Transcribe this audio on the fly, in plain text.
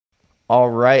All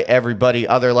right, everybody.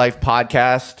 Other Life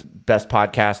Podcast, best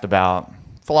podcast about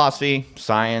philosophy,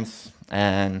 science,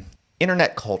 and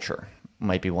internet culture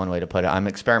might be one way to put it. I'm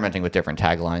experimenting with different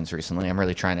taglines recently. I'm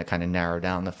really trying to kind of narrow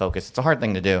down the focus. It's a hard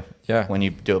thing to do when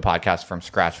you do a podcast from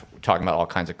scratch, talking about all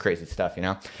kinds of crazy stuff, you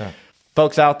know? Yeah.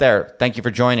 Folks out there, thank you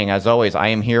for joining. As always, I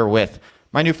am here with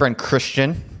my new friend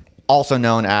Christian, also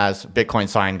known as Bitcoin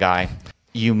Sign Guy.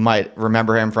 You might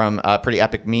remember him from a pretty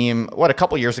epic meme, a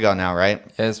couple years ago now, right?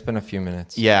 Yeah, it's been a few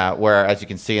minutes. Yeah, where, as you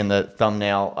can see in the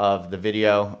thumbnail of the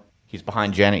video, he's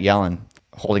behind Janet Yellen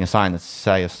holding a sign that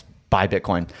says, buy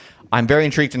Bitcoin. I'm very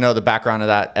intrigued to know the background of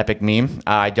that epic meme.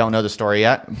 I don't know the story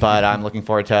yet, but I'm looking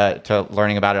forward to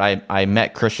learning about it. I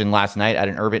met Christian last night at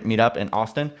an Urbit meetup in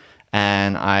Austin,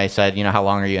 and I said, how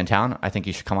long are you in town? I think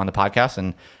you should come on the podcast.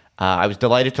 And I was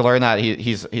delighted to learn that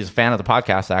he's a fan of the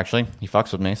podcast, actually. He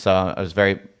fucks with me, so I was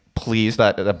very pleased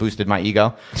that boosted my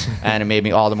ego, and it made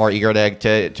me all the more eager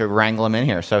to wrangle him in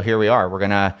here. So here we are. We're going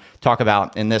to talk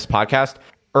about, in this podcast,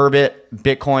 Urbit,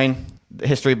 Bitcoin, the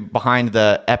history behind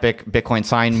the epic Bitcoin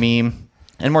sign meme,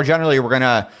 and more generally, we're going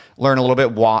to learn a little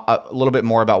bit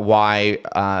more about why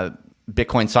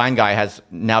Bitcoin Sign Guy has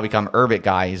now become Urbit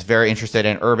Guy. He's very interested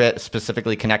in Urbit,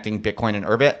 specifically connecting Bitcoin and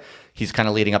Urbit. He's kind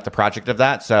of leading up the project of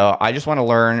that. So I just want to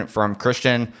learn from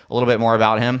Christian a little bit more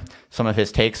about him, some of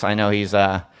his takes. I know he's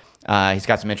got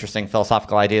some interesting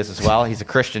philosophical ideas as well. He's a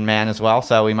Christian man as well,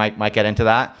 so we might get into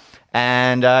that.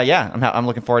 And I'm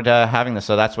looking forward to having this.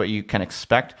 So that's what you can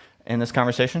expect in this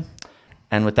conversation.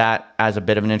 And with that as a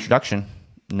bit of an introduction,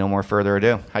 no more further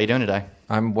ado. How you doing today?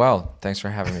 I'm well. Thanks for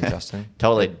having me, Justin.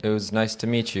 Totally. It was nice to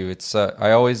meet you. It's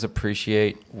I always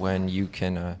appreciate when you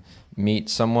can meet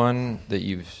someone that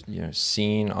you've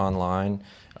seen online,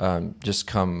 just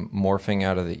come morphing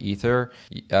out of the ether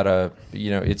at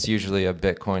it's usually a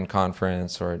Bitcoin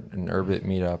conference or an Urbit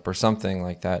meetup or something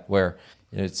like that, where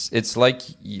it's like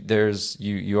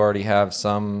you already have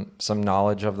some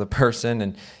knowledge of the person,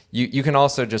 and you can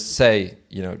also just say,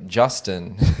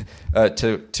 Justin,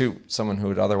 to someone who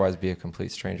would otherwise be a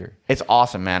complete stranger. It's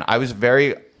awesome, man. I was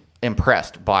very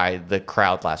impressed by the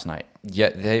crowd last night.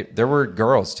 Yeah, there were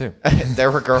girls too.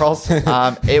 There were girls.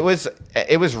 It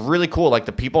was really cool. Like,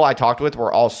 the people I talked with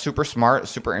were all super smart,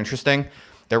 super interesting.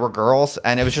 There were girls,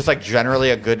 and it was just like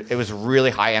generally it was really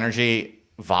high energy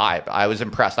vibe. I was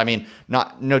impressed. I mean,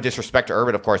 no disrespect to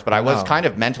Urbit, of course, but I was kind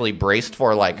of mentally braced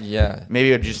for maybe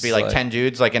it would just be like 10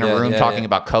 dudes in a room talking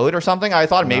about code or something. I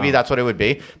thought maybe that's what it would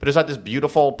be, but it's at this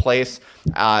beautiful place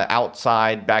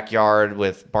outside, backyard,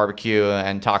 with barbecue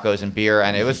and tacos and beer,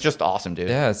 and it was just awesome, dude.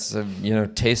 Yeah, it's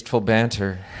tasteful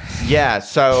banter. Yeah,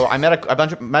 so I met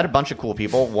a bunch of cool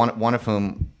people. One of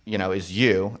whom is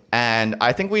you, and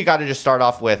I think we got to just start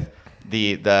off with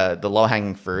the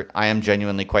low-hanging fruit. I am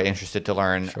genuinely quite interested to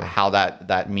learn how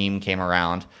that meme came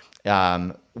around.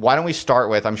 Why don't we start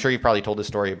with, I'm sure you've probably told this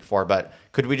story before, but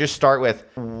could we just start with,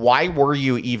 why were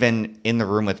you even in the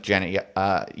room with Janet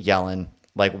Yellen?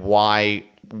 Like, why?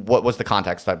 What was the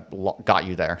context that got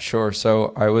you there? Sure.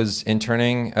 So I was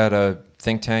interning at a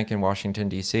think tank in Washington,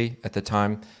 D.C. at the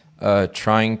time,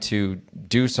 trying to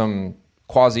do some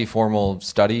quasi-formal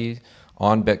study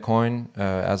on Bitcoin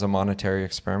as a monetary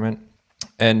experiment.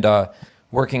 And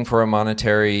working for a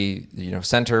monetary,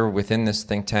 center within this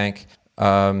think tank,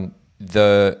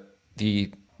 the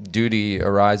duty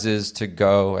arises to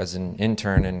go as an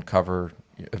intern and cover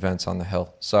events on the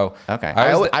Hill. So okay,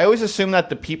 I always assume that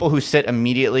the people who sit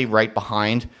immediately right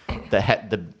behind the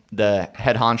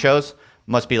head honchos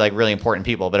must be really important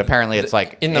people, but apparently it's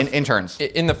interns.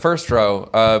 In the first row,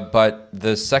 but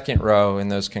the second row in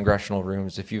those congressional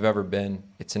rooms, if you've ever been,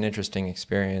 it's an interesting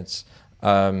experience.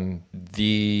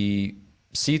 The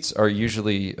seats are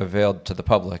usually availed to the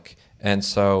public, and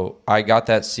so I got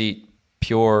that seat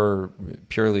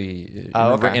purely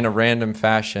in a random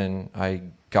fashion. I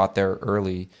got there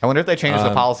early. I wonder if they changed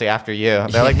the policy after you.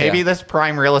 They're like, maybe this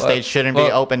prime real estate shouldn't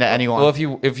be open to anyone. Well,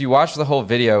 if you watch the whole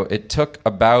video, it took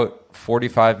about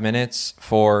 45 minutes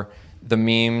for the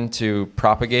meme to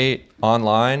propagate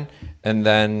online, and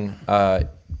then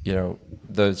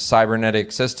the cybernetic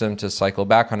system to cycle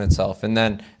back on itself, and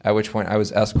then at which point I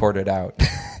was escorted out.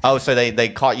 Oh, so they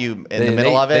caught you in the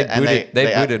middle of it,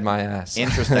 they booted my ass.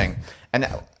 Interesting. And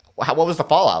what was the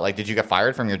fallout? Did you get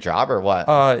fired from your job or what?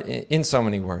 In so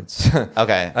many words.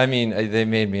 Okay. I mean, they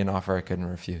made me an offer I couldn't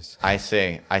refuse. I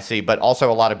see. But also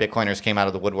a lot of Bitcoiners came out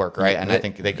of the woodwork, right? And I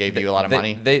think they gave you a lot of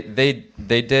money. They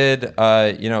did.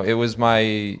 It was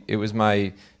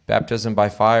my baptism by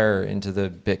fire into the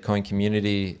Bitcoin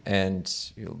community,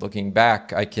 and looking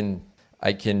back, I can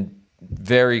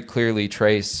very clearly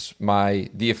trace the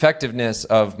effectiveness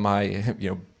of my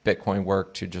Bitcoin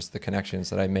worked to just the connections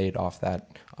that I made off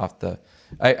the.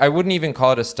 I wouldn't even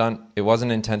call it a stunt. It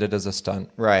wasn't intended as a stunt.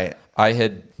 Right. I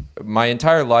had my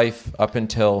entire life up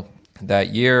until that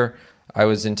year, I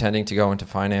was intending to go into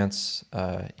finance,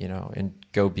 and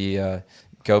go be a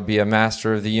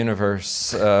master of the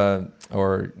universe,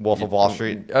 or Wolf of Wall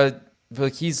Street.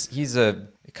 Like he's a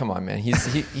come on, man.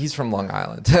 He's from Long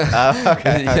Island.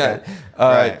 Okay. Yeah.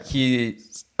 Right.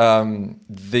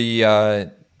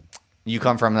 You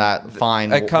come from that fine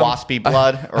waspy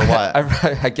blood, or what?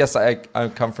 I guess I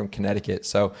come from Connecticut,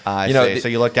 so I see. So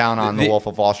you look down on the Wolf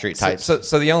of Wall Street types.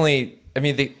 So the only, I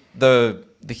mean, the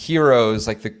heroes,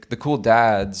 like the cool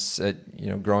dads,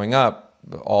 growing up,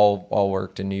 all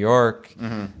worked in New York,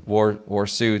 wore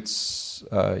suits,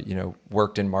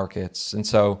 worked in markets, and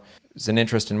so it was an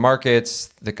interest in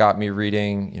markets that got me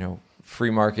reading,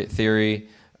 free market theory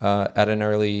at an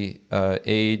early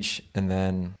age, and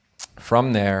then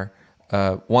from there.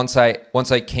 Once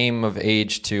I came of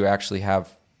age to actually have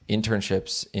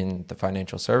internships in the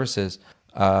financial services,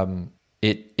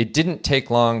 it didn't take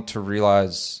long to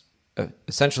realize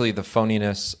essentially the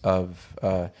phoniness of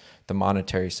the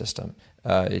monetary system.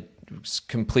 It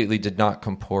completely did not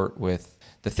comport with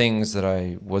the things that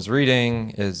I was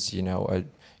reading as a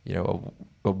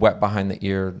wet behind the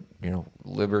ear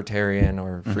libertarian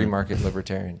or free market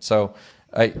libertarian. So.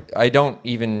 I don't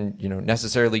even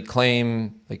necessarily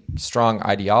claim like strong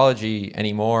ideology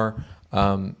anymore,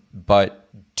 but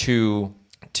to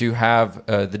have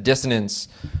the dissonance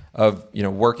of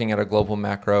working at a global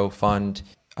macro fund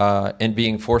and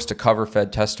being forced to cover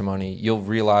Fed testimony, you'll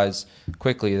realize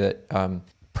quickly that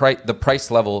the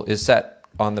price level is set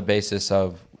on the basis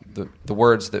of the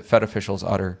words that Fed officials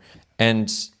utter,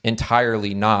 and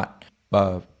entirely not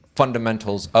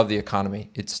fundamentals of the economy.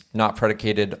 It's not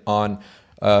predicated on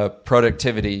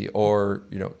productivity or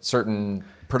certain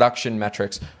production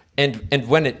metrics, and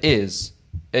when it is,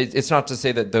 it's not to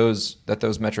say that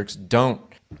those metrics don't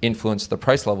influence the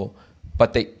price level,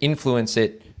 but they influence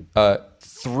it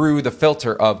through the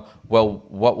filter of, well,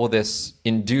 what will this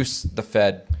induce the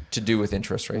Fed to do with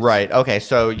interest rates? Right. Okay.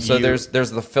 So there's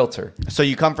the filter. So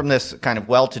you come from this kind of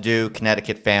well-to-do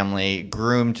Connecticut family,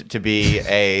 groomed to be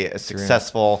a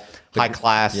successful,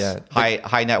 high-class,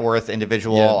 high net worth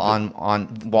individual on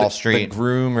Wall Street. The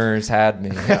groomers had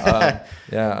me.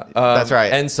 That's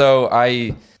right. And so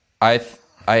I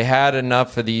had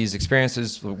enough of these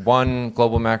experiences. One,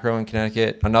 global macro in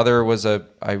Connecticut. Another was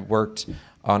I worked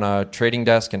on a trading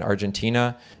desk in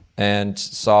Argentina and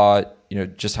saw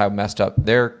just how messed up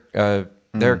their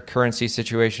currency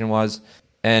situation was.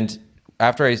 And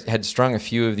after I had strung a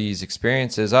few of these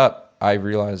experiences up, I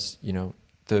realized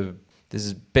this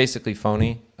is basically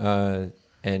phony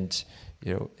and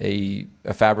a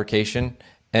fabrication.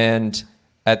 And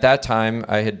at that time,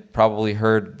 I had probably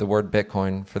heard the word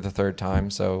Bitcoin for the third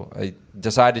time, so I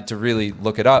decided to really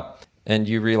look it up. And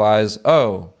you realize,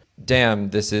 oh, damn,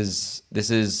 this is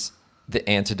the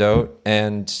antidote,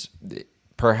 and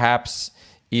perhaps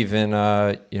even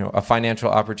a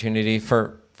financial opportunity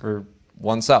for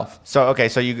oneself. So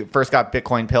you first got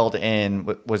Bitcoin pilled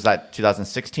in, was that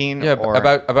 2016? Yeah,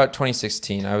 about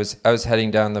 2016. I was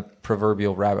heading down the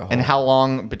proverbial rabbit hole. And how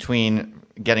long between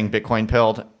getting Bitcoin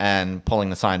pilled and pulling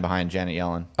the sign behind Janet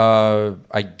Yellen?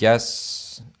 I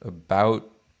guess about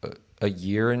a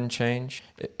year and change.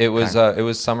 It was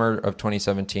summer of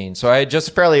 2017. So I had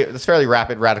just it's fairly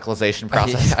rapid radicalization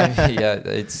process.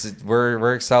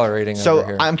 We're accelerating. So over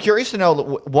here. I'm curious to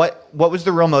know what was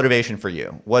the real motivation for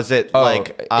you? Was it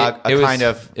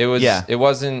it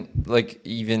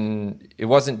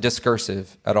wasn't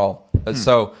discursive at all.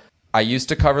 So I used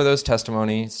to cover those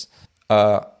testimonies.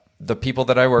 The people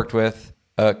that I worked with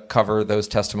cover those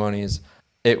testimonies.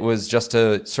 It was just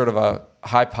a sort of a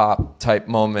high pop type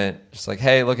moment. Just like,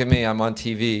 hey, look at me, I'm on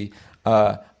TV.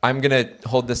 I'm going to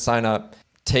hold this sign up,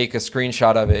 take a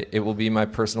screenshot of it. It will be my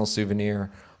personal souvenir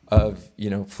of,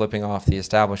 flipping off the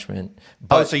establishment.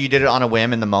 But so you did it on a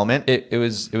whim in the moment? It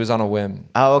was on a whim.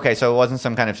 Oh, okay. So it wasn't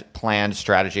some kind of planned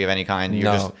strategy of any kind.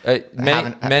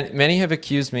 Many have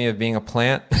accused me of being a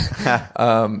plant.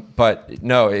 But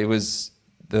no, it was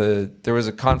there was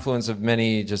a confluence of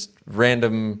many just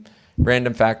random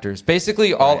factors.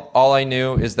 Basically, all I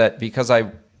knew is that because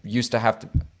I used to have to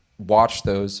watch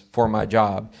those for my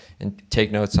job and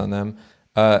take notes on them,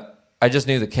 I just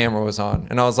knew the camera was on,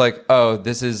 and I was like, "Oh,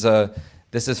 this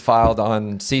is filed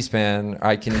on C-SPAN.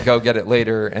 I can go get it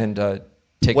later and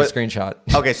take a screenshot."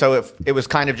 Okay, so it was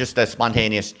kind of just a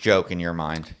spontaneous joke in your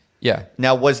mind. Yeah.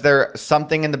 Now, was there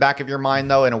something in the back of your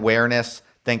mind, though, an awareness,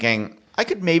 thinking I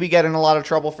could maybe get in a lot of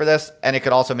trouble for this, and it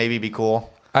could also maybe be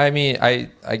cool? I mean, I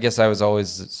guess I was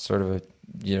always sort of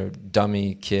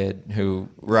dummy kid who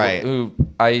Right. who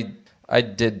I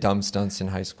did dumb stunts in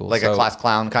high school. Like a class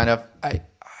clown kind of? I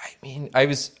mean, I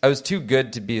was too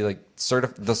good to be like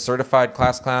the certified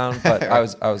class clown, but I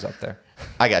was up there.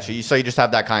 I got you. So you just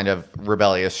have that kind of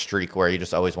rebellious streak where you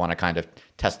just always want to kind of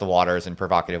test the waters in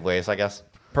provocative ways, I guess.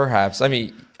 Perhaps. I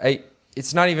mean,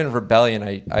 it's not even rebellion.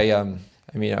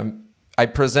 I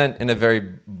present in a very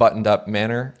buttoned up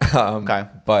manner. Okay.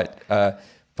 But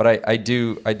I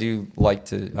do like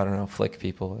to, I don't know, flick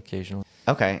people occasionally.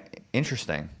 Okay,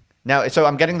 interesting. Now, so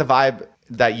I'm getting the vibe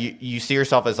that you see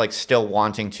yourself as like still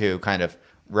wanting to kind of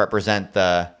represent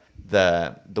the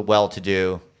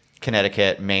well-to-do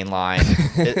Connecticut main line.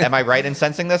 Am I right in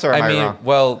sensing this, or am I wrong?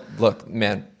 Well, look,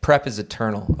 man, prep is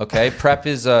eternal. Okay, prep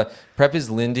is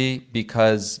Lindy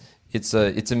because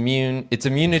it's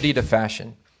immunity to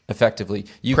fashion. Effectively,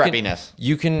 Preppiness.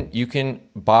 You can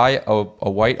buy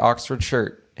a white Oxford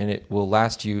shirt and it will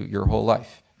last you your whole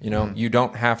life. You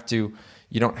don't have to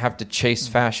chase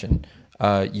fashion.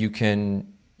 You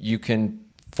can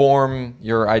form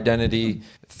your identity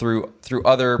through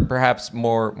other perhaps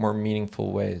more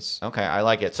meaningful ways. Okay, I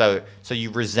like it. So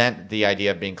you resent the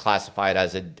idea of being classified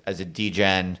as a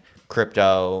degen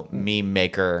crypto meme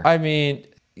maker. I mean,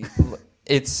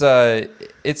 it's a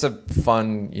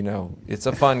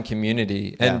fun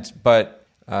community, but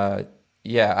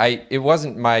it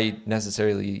wasn't my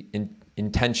necessarily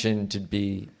intention to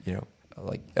be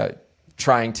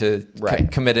trying to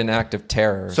commit an act of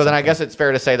terror. So then I guess it's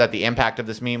fair to say that the impact of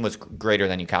this meme was greater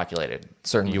than you calculated.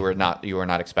 Certainly. You were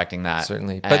not expecting that.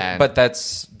 Certainly. But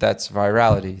that's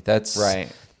virality. That's right.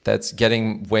 That's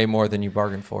getting way more than you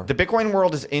bargained for. The Bitcoin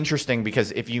world is interesting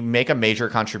because if you make a major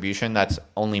contribution that's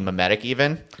only mimetic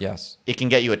even, yes, it can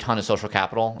get you a ton of social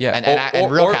capital. Yeah.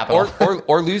 And real capital.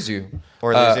 Or lose you.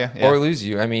 Or lose you. Yeah. Or lose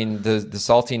you. I mean, the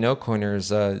salty no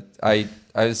coiners, I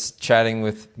was chatting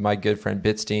with my good friend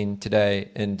Bitstein today,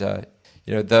 and the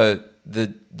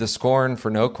scorn for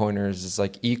no coiners is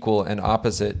like equal and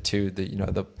opposite to the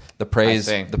praise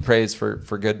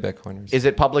for good Bitcoiners. Is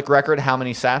it public record how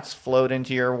many sats flowed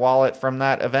into your wallet from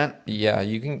that event? Yeah,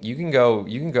 you can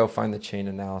go find the chain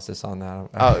analysis on that.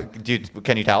 Oh, dude,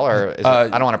 can you tell, or I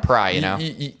don't want to pry,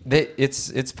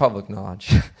 it's public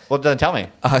knowledge. Well, then tell me.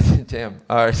 Damn.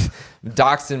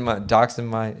 Doxing my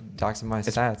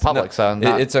stats. Public, no, so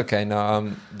it's okay.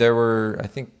 No, there were I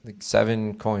think like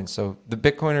 7 coins. So the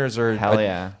Bitcoiners are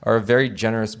a very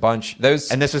generous bunch.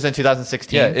 And this was in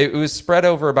 2016. Yeah, it was spread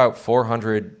over about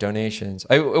 400 donations.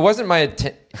 It wasn't my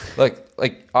intent.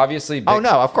 Like obviously. Oh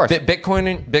no, of course.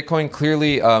 Bitcoin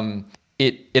clearly.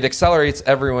 It accelerates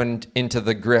everyone into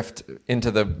the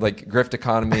grift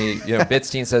economy.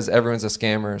 Bitstein says everyone's a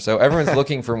scammer, so everyone's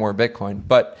looking for more Bitcoin.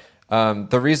 But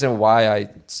the reason why I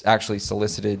actually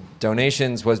solicited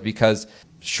donations was because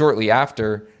shortly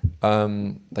after,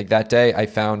 that day, I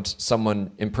found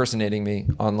someone impersonating me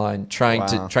online, trying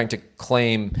to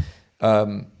claim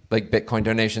Bitcoin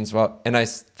donations. Well, and I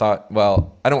thought,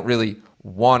 well, I don't really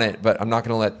want it, but I'm not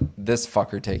going to let this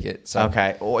fucker take it. So.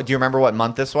 Okay. Do you remember what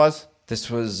month this was? This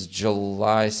was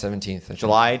July 17th.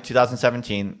 July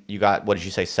 2017. You got, what did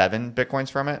you say, 7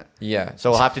 Bitcoins from it? Yeah.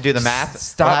 So we'll have to do the math.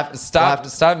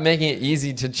 Stop making it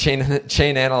easy to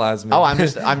chain analyze me. Oh, I'm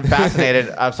fascinated.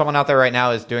 Someone out there right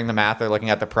now is doing the math. They're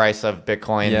looking at the price of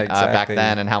Bitcoin back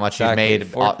then and how much you've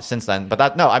made since then.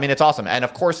 But it's awesome. And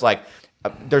of course,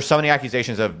 there's so many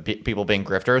accusations of people being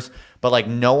grifters, but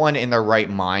no one in their right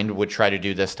mind would try to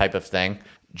do this type of thing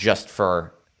just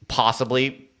for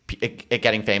possibly it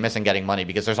getting famous and getting money,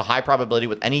 because there's a high probability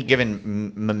with any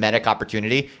given mimetic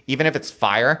opportunity, even if it's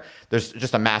fire, there's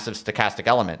just a massive stochastic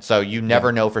element. So you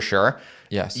never know for sure.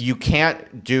 Yes. You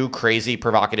can't do crazy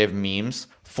provocative memes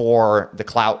for the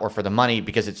clout or for the money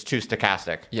because it's too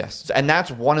stochastic. Yes. And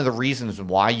that's one of the reasons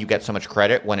why you get so much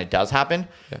credit when it does happen.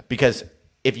 Yeah. Because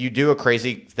if you do a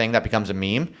crazy thing that becomes a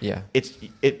meme,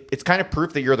 it's kind of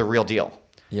proof that you're the real deal.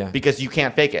 Yeah. Because you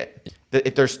can't fake it.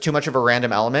 There's too much of a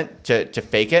random element to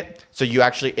fake it. So you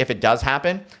actually, if it does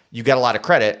happen, you get a lot of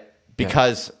credit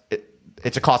because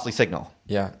it's a costly signal.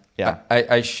 Yeah. Yeah.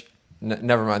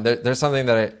 Never mind. There's something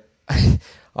that I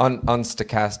on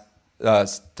stochastic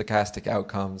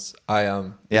outcomes.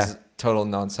 This is total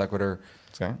non sequitur.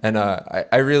 Okay. And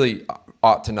I really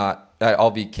ought to not.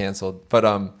 I'll be canceled. But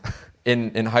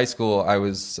in high school, I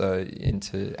was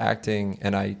into acting,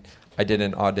 and I did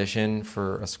an audition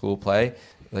for a school play,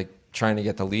 trying to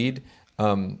get the lead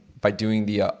by doing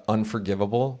the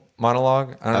Unforgivable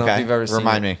monologue. I don't know if you've ever seen it.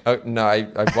 Remind me. Oh, no, I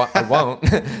won't.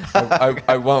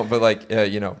 I won't, but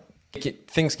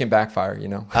things can backfire,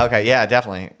 Okay, yeah,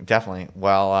 definitely.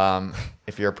 Well,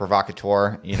 if you're a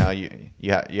provocateur, you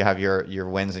have your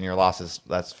wins and your losses.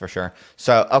 That's for sure.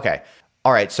 So okay.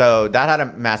 All right, so that had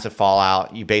a massive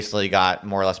fallout. You basically got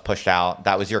more or less pushed out.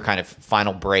 That was your kind of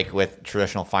final break with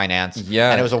traditional finance.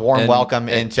 Yeah, and it was a warm welcome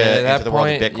into the world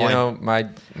of Bitcoin. You know,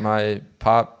 my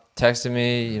pop texted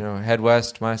me, head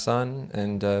west, my son,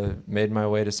 and made my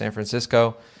way to San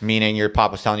Francisco. Meaning your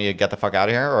pop was telling you to get the fuck out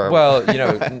of here, or well,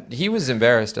 he was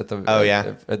embarrassed at the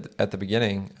at the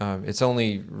beginning. It's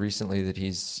only recently that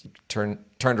he's turned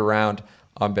around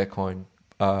on Bitcoin.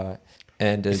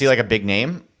 And is he like a big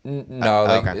name? No,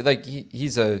 okay. like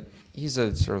he's a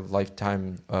sort of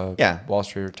lifetime Wall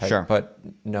Streeter type, sure. But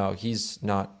no, he's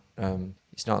not.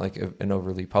 He's not like an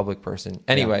overly public person.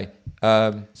 Anyway,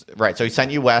 right. So he sent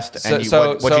you west, and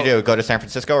what'd you do? Go to San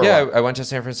Francisco? Or yeah, what? I went to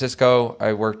San Francisco.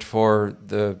 I worked for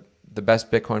the best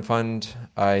Bitcoin fund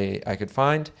I could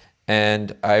find,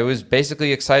 and I was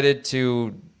basically excited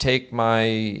to take my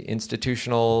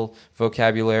institutional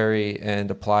vocabulary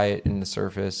and apply it in the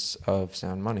service of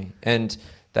sound money. And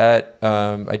that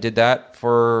I did that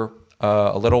for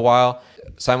a little while.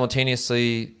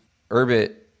 Simultaneously,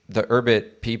 the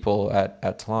Urbit people at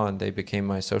Tlon, they became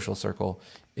my social circle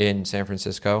in San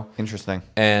Francisco. Interesting.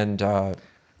 And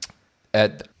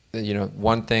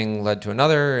one thing led to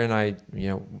another, and I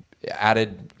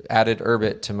added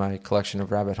Urbit to my collection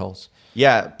of rabbit holes.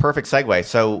 Yeah, perfect segue.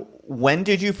 So when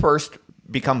did you first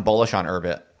become bullish on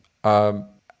Urbit?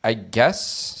 I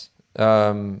guess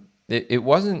it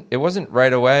wasn't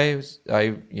right away.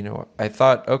 I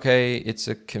thought, okay, it's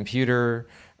a computer.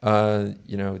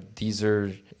 These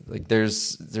are like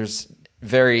there's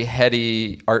very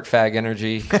heady art fag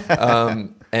energy,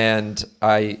 and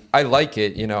I like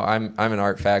it. I'm an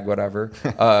art fag, whatever.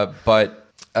 But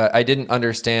I didn't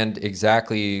understand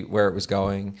exactly where it was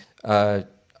going.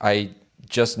 I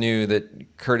just knew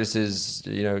that Curtis's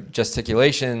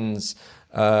gesticulations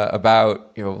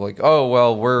about oh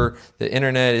well, the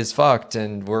internet is fucked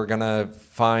and we're gonna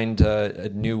find a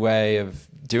new way of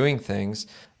doing things.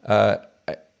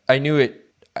 I knew it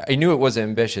was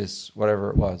ambitious, whatever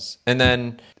it was. And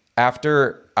then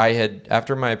after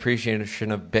my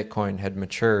appreciation of Bitcoin had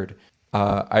matured,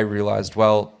 I realized,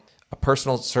 well, a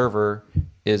personal server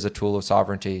is a tool of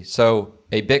sovereignty. So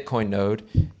a Bitcoin node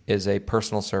is a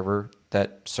personal server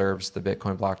that serves the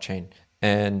Bitcoin blockchain.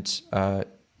 And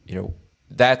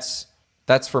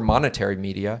that's for monetary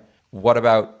media. What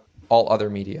about all other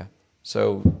media?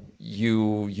 So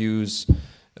you use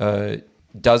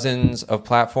dozens of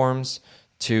platforms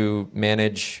to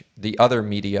manage the other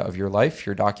media of your life,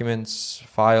 your documents,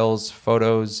 files,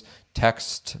 photos,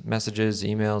 text messages,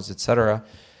 emails, etc.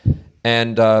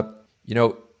 And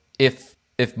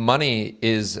if money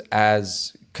is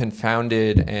as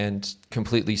confounded and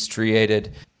completely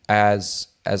striated as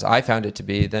I found it to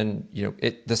be, then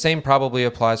the same probably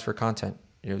applies for content.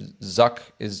 Zuck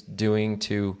is doing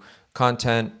to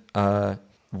content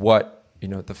what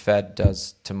the Fed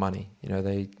does to money.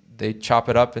 They chop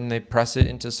it up and they press it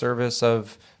into service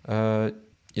of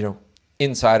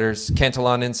insiders,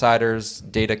 Cantillon insiders,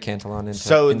 data Cantillon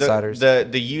insiders. So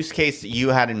the use case that you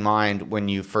had in mind when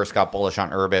you first got bullish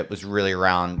on Urbit was really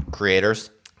around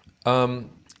creators.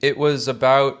 It was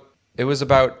about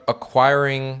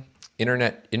acquiring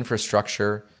internet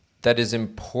infrastructure that is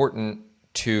important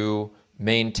to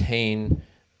maintain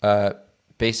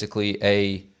basically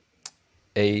a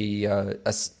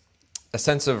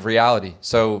sense of reality.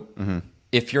 So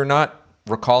if you're not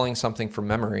recalling something from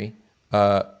memory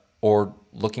or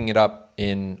looking it up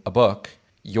in a book,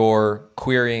 you're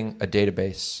querying a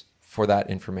database for that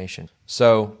information.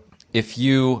 So if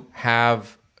you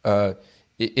have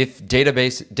if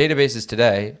databases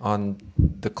today on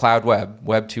the cloud web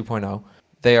 2.0,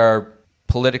 they are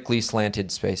politically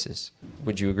slanted spaces.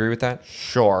 Would you agree with that?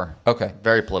 Sure. Okay.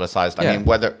 Very politicized. I mean,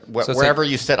 wherever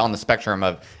you sit on the spectrum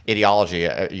of ideology,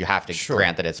 you have to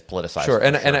grant that it's politicized. Sure.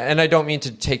 And I don't mean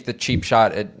to take the cheap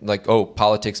shot at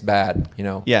politics bad.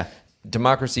 Yeah.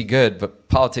 Democracy good, but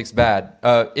politics bad.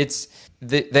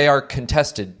 They are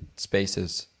contested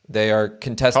spaces. They are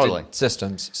contested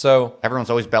systems. So everyone's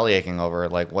always bellyaching over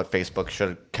what Facebook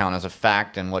should count as a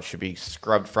fact and what should be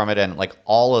scrubbed from it, and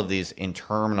all of these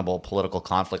interminable political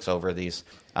conflicts over these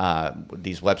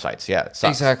websites. Yeah, it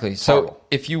sucks. Exactly. So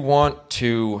if you want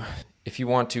to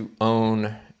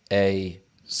own a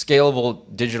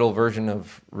scalable digital version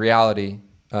of reality,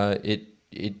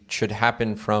 it should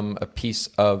happen from a piece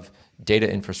of data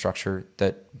infrastructure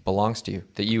that belongs to you,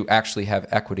 that you actually have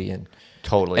equity in.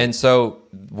 Totally. And so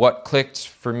what clicked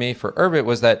for me for Urbit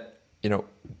was that,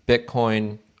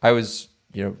 Bitcoin, I was,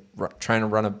 trying to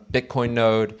run a Bitcoin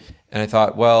node, and I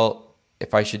thought, well,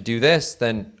 if I should do this,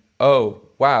 then,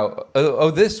 wow,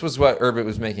 this was what Urbit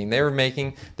was making. They were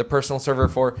making the personal server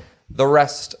for the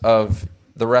rest of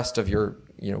your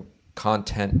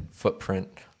content footprint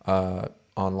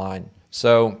online.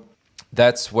 So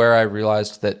that's where I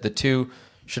realized that the two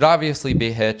should obviously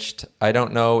be hitched. I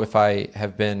don't know if I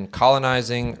have been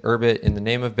colonizing Urbit in the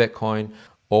name of Bitcoin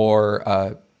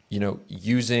or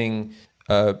using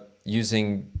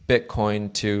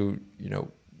Bitcoin to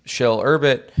shill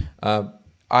Urbit.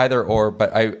 Either or,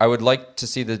 but I would like to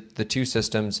see the two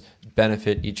systems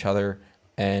benefit each other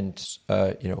and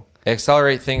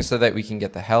accelerate things so that we can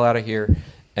get the hell out of here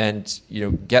and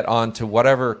get on to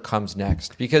whatever comes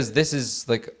next, because this is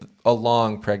like a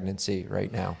long pregnancy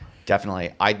right now.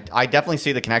 Definitely. I definitely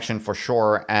see the connection for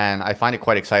sure, and I find it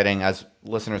quite exciting. As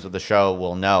listeners of the show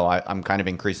will know, I'm kind of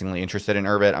increasingly interested in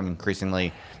Urbit. I'm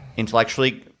increasingly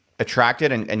intellectually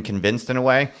attracted and convinced in a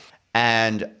way.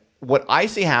 And what I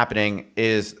see happening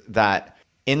is that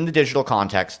in the digital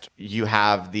context, you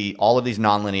have all of these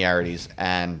nonlinearities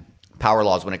and power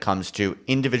laws when it comes to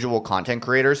individual content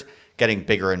creators getting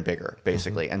bigger and bigger,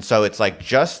 basically. Mm-hmm. And so it's like,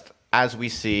 just as we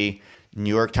see New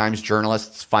York Times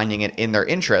journalists finding it in their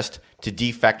interest to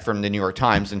defect from the New York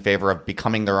Times in favor of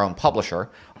becoming their own publisher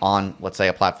on, let's say,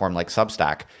 a platform like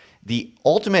Substack, the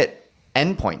ultimate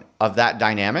endpoint of that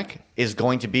dynamic is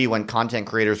going to be when content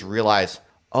creators realize,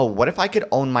 oh, what if I could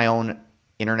own my own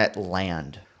internet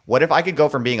land? What if I could go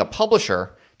from being a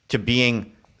publisher to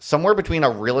being somewhere between a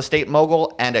real estate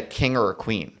mogul and a king or a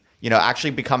queen?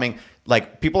 Actually becoming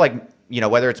like people like,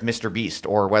 whether it's Mr. Beast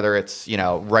or whether it's,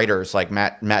 writers like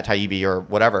Matt Taibbi or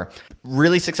whatever,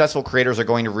 really successful creators are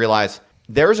going to realize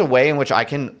there's a way in which I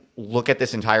can look at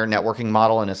this entire networking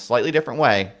model in a slightly different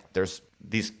way. There's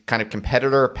these kind of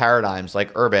competitor paradigms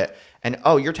like Urbit. And,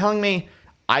 oh, you're telling me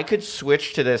I could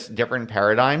switch to this different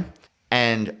paradigm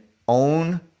and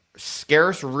own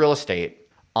scarce real estate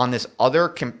on this other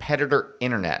competitor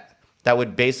internet that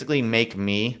would basically make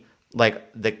me like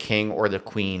the king or the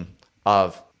queen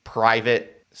of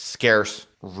private, scarce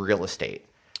real estate.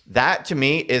 That to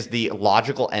me is the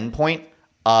logical endpoint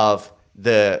of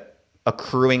the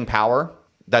accruing power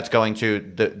that's going to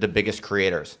the biggest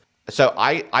creators. So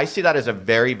I see that as a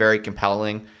very, very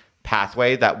compelling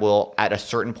pathway that will at a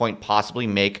certain point possibly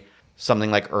make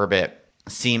something like Urbit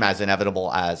seem as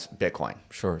inevitable as Bitcoin.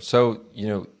 Sure. So,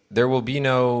 there will be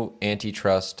no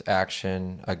antitrust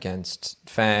action against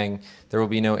FANG. There will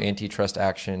be no antitrust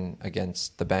action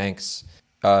against the banks.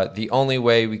 The only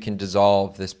way we can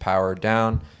dissolve this power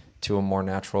down to a more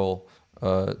natural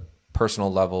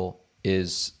personal level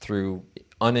is through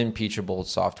unimpeachable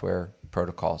software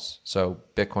protocols. So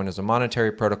Bitcoin is a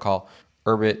monetary protocol.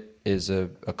 Urbit is a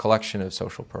collection of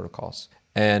social protocols.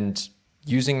 And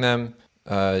using them,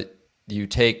 you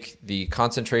take the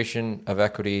concentration of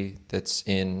equity that's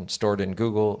stored in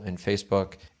Google and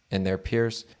Facebook and their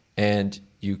peers, and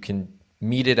you can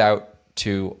mete it out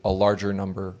to a larger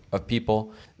number of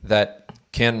people that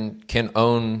can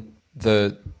own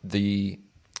the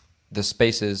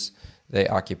spaces they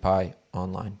occupy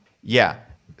online. Yeah.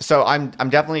 So I'm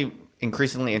definitely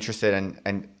increasingly interested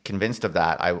and convinced of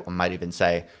that, I might even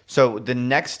say. So the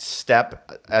next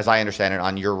step, as I understand it,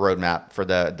 on your roadmap for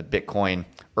the Bitcoin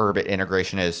Urbit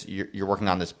integration is you're working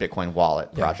on this Bitcoin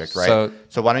wallet project, right?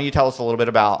 So why don't you tell us a little bit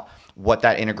about what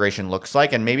that integration looks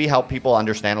like and maybe help people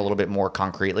understand a little bit more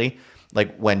concretely,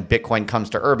 like when Bitcoin comes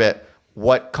to Urbit,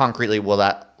 what concretely will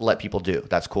that let people do?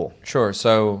 That's cool. Sure.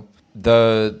 So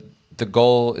the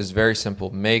goal is very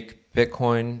simple. Make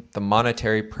Bitcoin the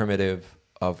monetary primitive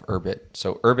of Urbit.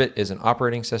 So Urbit is an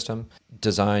operating system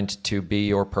designed to be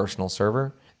your personal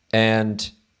server,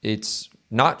 and it's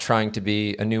not trying to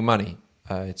be a new money.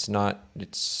 It's not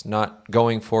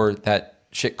going for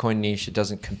that shitcoin niche. It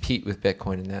doesn't compete with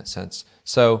Bitcoin in that sense.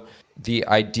 So the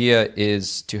idea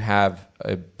is to have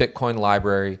a Bitcoin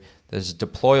library that is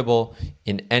deployable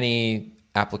in any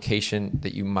application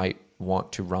that you might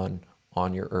want to run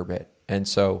on your Urbit. And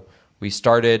so we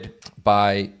started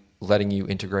by letting you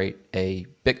integrate a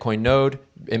Bitcoin node,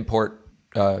 import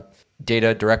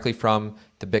data directly from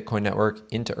the Bitcoin network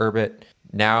into Urbit.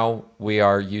 Now we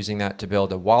are using that to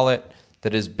build a wallet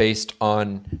that is based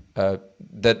on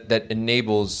that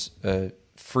enables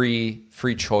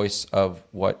free choice of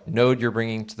what node you're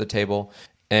bringing to the table.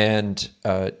 And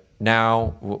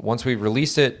now, once we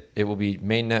release it, it will be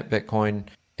mainnet Bitcoin.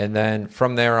 And then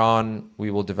from there on,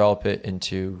 we will develop it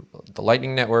into the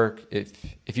Lightning Network.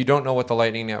 If you don't know what the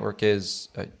Lightning Network is,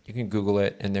 you can Google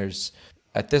it. And there's,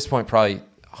 at this point, probably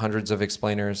hundreds of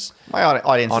explainers. My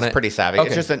audience is pretty savvy. Okay.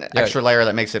 It's just an extra layer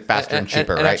that makes it faster and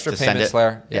cheaper, right? Extra payments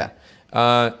layer. Yeah.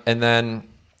 And then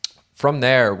from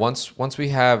there, once we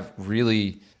have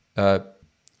really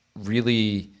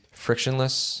really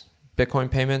frictionless Bitcoin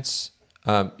payments.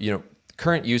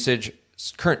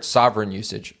 Current sovereign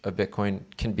usage of Bitcoin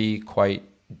can be quite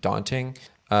daunting.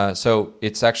 So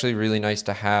it's actually really nice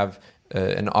to have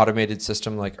an automated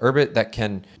system like Urbit that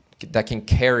can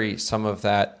carry some of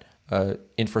that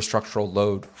infrastructural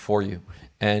load for you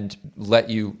and let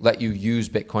you use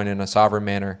Bitcoin in a sovereign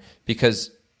manner,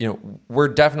 because we're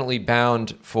definitely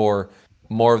bound for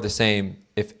more of the same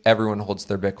if everyone holds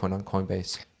their Bitcoin on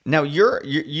Coinbase. Now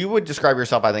you would describe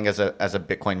yourself, I think, as a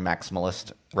Bitcoin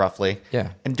maximalist, roughly.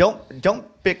 Yeah. And don't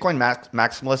Bitcoin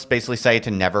maximalists basically say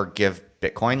to never give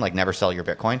Bitcoin, like never sell your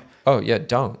Bitcoin? Oh yeah,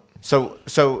 don't. So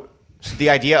the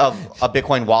idea of a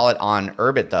Bitcoin wallet on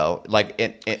Urbit, though, like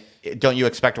don't you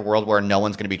expect a world where no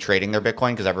one's going to be trading their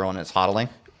Bitcoin because everyone is hodling?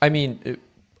 I mean,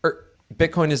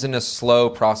 Bitcoin is in a slow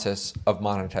process of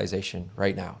monetization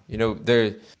right now.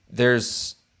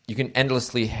 There's you can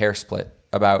endlessly hair split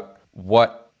about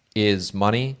what is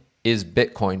money. Is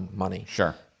Bitcoin money?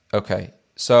 Sure. Okay.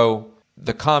 So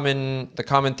the common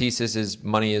thesis is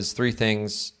money is three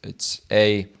things. It's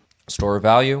a store of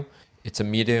value, it's a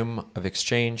medium of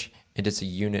exchange, and it's a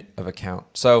unit of account.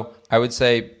 So I would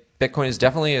say Bitcoin is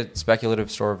definitely a speculative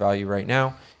store of value right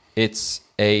now. It's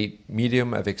a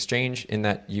medium of exchange in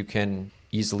that you can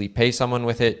easily pay someone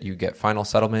with it. You get final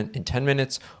settlement in 10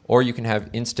 minutes, or you can have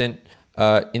instant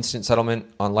settlement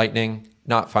on Lightning,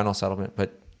 not final settlement,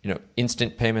 but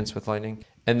instant payments with Lightning.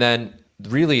 And then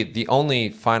really the only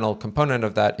final component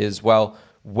of that is, well,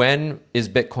 when is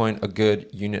Bitcoin a good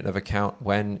unit of account?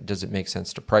 When does it make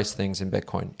sense to price things in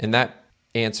Bitcoin? And that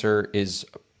answer is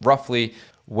roughly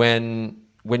when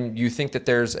you think that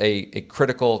there's a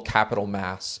critical capital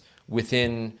mass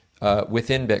within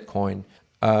Bitcoin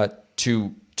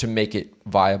to make it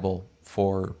viable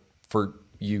for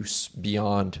use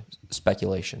beyond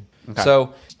speculation. Okay.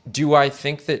 So do I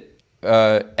think that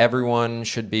everyone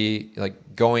should be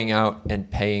like going out and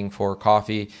paying for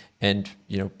coffee and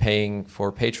paying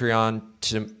for Patreon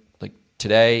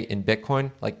today in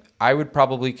Bitcoin? Like, I would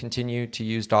probably continue to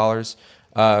use dollars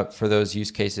for those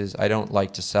use cases. I don't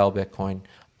like to sell Bitcoin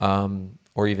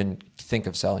or even think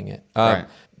of selling it. Right.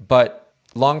 But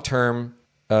long term,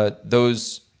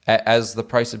 as the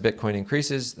price of Bitcoin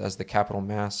increases, as the capital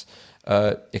mass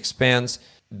expands,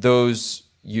 those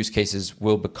use cases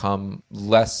will become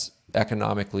less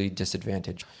economically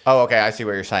disadvantaged. Oh, okay. I see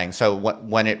what you're saying. So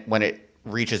when it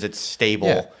reaches its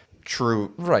stable,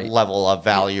 true level of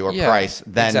value or price,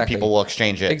 then people will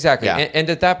exchange it. Exactly. Yeah. And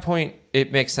at that point,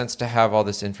 it makes sense to have all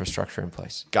this infrastructure in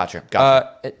place.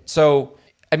 Gotcha. So,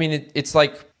 I mean, it's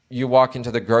like you walk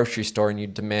into the grocery store and you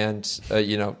demand,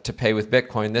 to pay with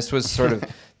Bitcoin. This was sort of,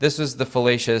 this was the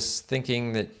fallacious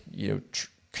thinking that,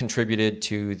 contributed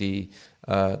to the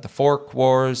fork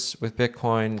wars with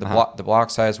Bitcoin, the block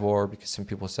size war, because some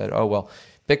people said, oh, well,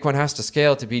 Bitcoin has to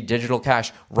scale to be digital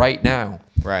cash right now.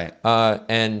 Right.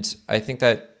 And I think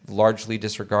that largely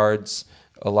disregards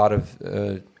a lot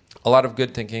of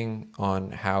good thinking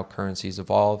on how currencies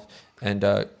evolve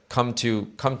and come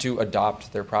to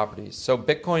adopt their properties. So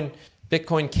Bitcoin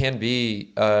can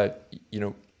be,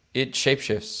 it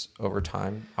shapeshifts over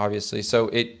time, obviously. So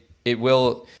it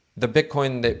will. The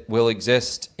Bitcoin that will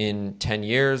exist in 10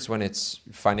 years when it's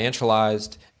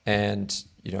financialized and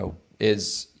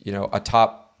is a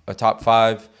top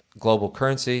 5 global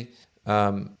currency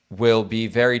will be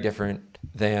very different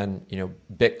than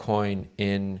Bitcoin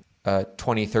in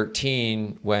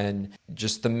 2013, when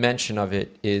just the mention of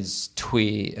it is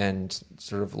twee and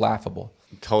sort of laughable.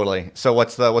 Totally. So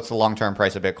what's the long-term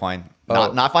price of Bitcoin?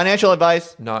 Not financial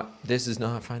advice. This is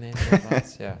not financial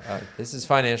advice. Yeah, this is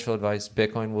financial advice.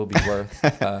 Bitcoin will be worth.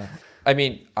 I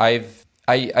mean, I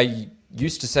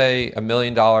used to say $1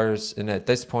 million, and at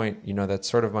this point, that's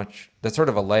sort of a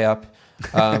layup.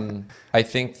 I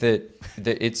think that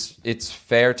it's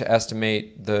fair to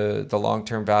estimate the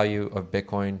long-term value of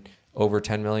Bitcoin over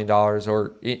 $10 million,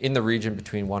 or in the region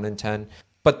between 1 and 10.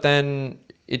 But then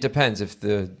it depends.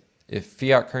 If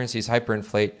fiat currencies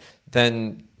hyperinflate,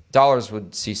 then dollars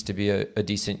would cease to be a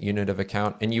decent unit of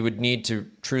account, and you would need to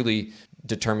truly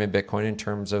determine Bitcoin in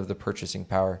terms of the purchasing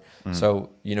power. So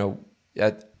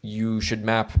you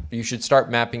should start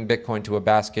mapping Bitcoin to a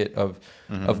basket of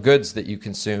goods that you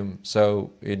consume.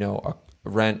 So a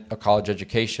rent, a college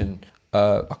education,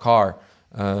 a car,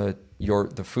 the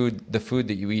food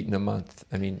that you eat in a month.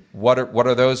 I mean, what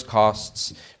are those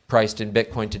costs priced in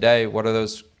Bitcoin today? What are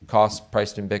those costs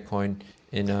priced in Bitcoin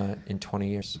in 20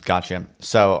 years? Gotcha.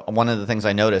 So one of the things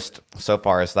I noticed so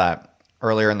far is that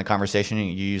earlier in the conversation, you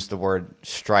used the word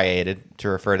striated to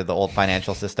refer to the old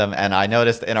financial system. And I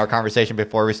noticed in our conversation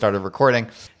before we started recording,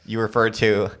 you referred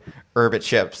to Urbit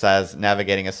ships as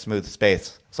navigating a smooth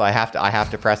space. So I have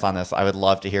to press on this. I would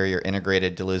love to hear your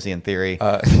integrated Deleuzian theory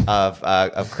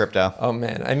of crypto. Oh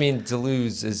man, I mean,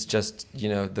 Deleuze is just,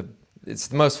 it's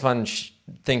the most fun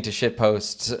thing to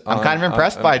shitpost. I'm kind of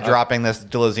impressed by dropping this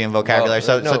Deleuzian vocabulary.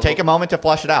 So take a moment to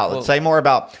flush it out. Let's say more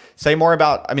about.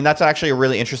 I mean, that's actually a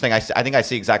really interesting. I think I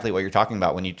see exactly what you're talking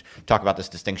about when you talk about this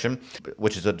distinction,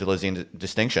 which is a Deleuzian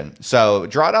distinction. So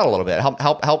draw it out a little bit.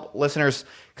 Help listeners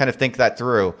kind of think that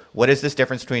through. What is this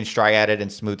difference between striated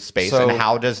and smooth space, and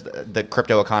how does the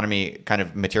crypto economy kind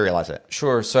of materialize it?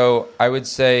 Sure. So I would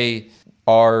say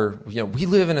we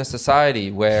live in a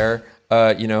society where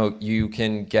you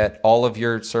can get all of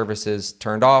your services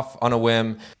turned off on a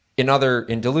whim. In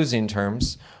Deleuzian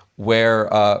terms,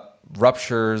 where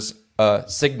ruptures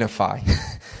signify.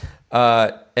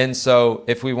 And so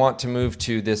if we want to move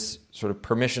to this sort of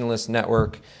permissionless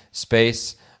network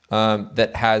space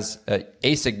that has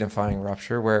a signifying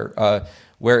rupture,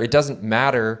 where it doesn't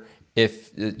matter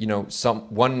if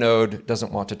one node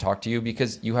doesn't want to talk to you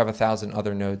because you have 1,000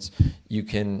 other nodes you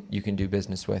can do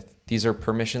business with. These are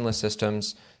permissionless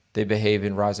systems. They behave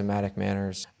in rhizomatic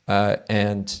manners,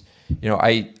 and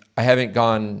I haven't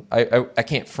gone. I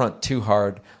can't front too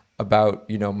hard about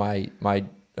my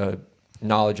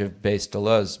knowledge of Base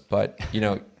Deleuze, but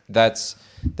that's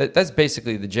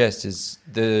basically the gist.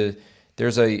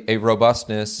 There's a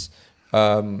robustness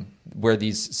where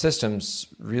these systems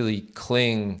really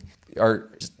cling.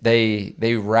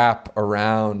 They wrap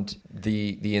around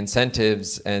the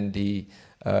incentives and the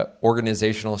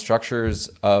organizational structures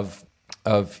of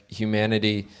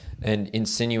humanity and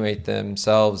insinuate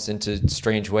themselves into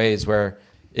strange ways. Where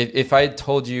if I had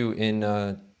told you in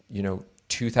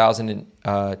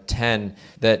 2010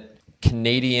 that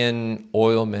Canadian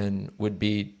oilmen would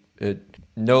be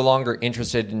no longer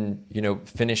interested in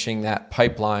finishing that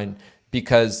pipeline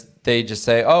because they just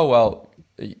say, oh well,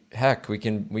 heck, we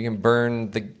can burn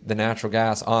the natural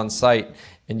gas on site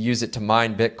and use it to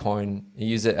mine Bitcoin, and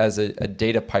use it as a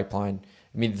data pipeline.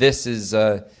 I mean, this is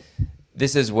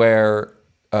where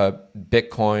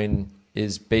Bitcoin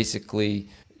is basically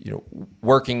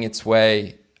working its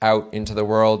way out into the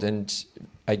world, and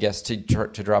I guess to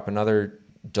drop another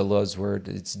Deleuze word,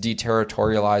 it's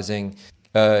deterritorializing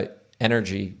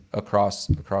energy across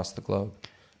the globe.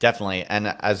 Definitely, and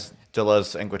as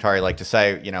Deleuze and Guattari like to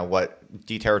say, what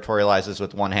deterritorializes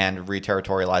with one hand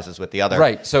reterritorializes with the other.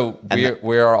 Right. So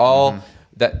we are all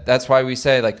that's why we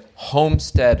say like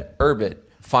homestead Urbit.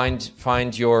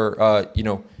 Find your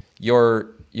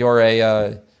you're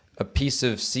a piece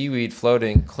of seaweed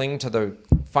floating.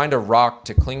 Find a rock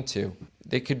to cling to.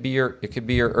 It could be your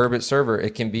Urbit server.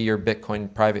 It can be your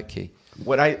Bitcoin private key.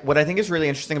 What I think is really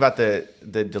interesting about the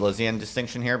Deleuzian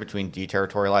distinction here between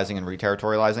deterritorializing and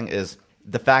reterritorializing is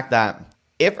the fact that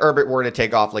if Urbit were to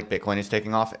take off like Bitcoin is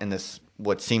taking off in this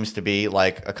what seems to be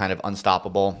like a kind of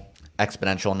unstoppable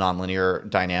exponential nonlinear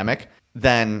dynamic,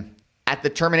 then at the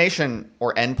termination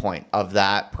or endpoint of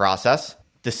that process,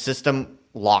 the system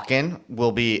lock-in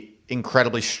will be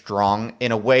incredibly strong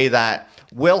in a way that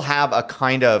will have a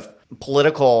kind of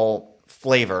political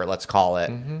flavor, let's call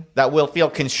it, that will feel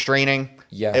constraining.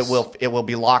 Yes. It will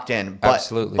be locked in. But,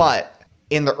 absolutely. But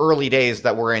in the early days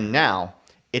that we're in now,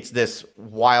 it's this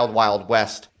wild, wild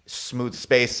west, smooth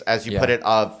space, as you put it,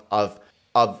 of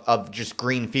just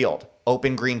green field,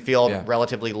 open green field,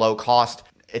 relatively low cost.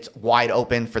 It's wide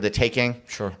open for the taking.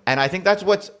 Sure. And I think that's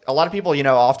what's a lot of people,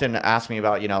 often ask me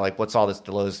about, like what's all this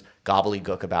Deleuze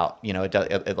gobbledygook about?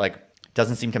 It like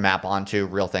doesn't seem to map onto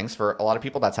real things for a lot of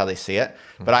people. That's how they see it.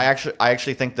 But I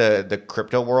actually think the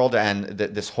crypto world and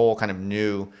this whole kind of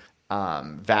new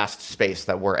vast space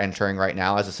that we're entering right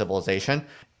now as a civilization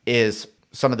is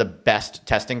some of the best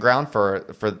testing ground for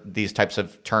these types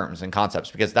of terms and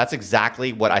concepts, because that's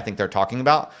exactly what I think they're talking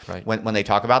about when they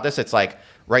talk about this. It's like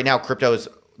right now crypto is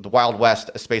the Wild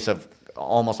West, a space of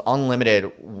almost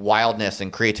unlimited wildness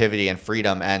and creativity and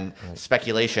freedom and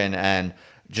speculation and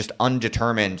just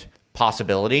undetermined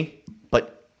possibility.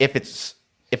 But if it's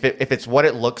what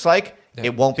it looks like,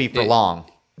 it won't be for long.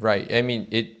 Right. I mean,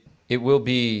 it will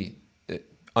be,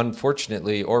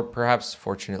 unfortunately, or perhaps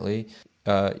fortunately,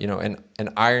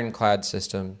 an ironclad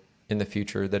system in the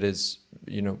future that is,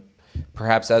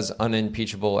 perhaps as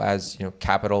unimpeachable as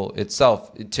capital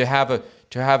itself. To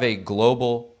have a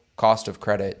global cost of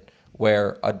credit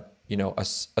where a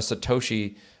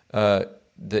Satoshi,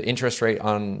 the interest rate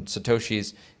on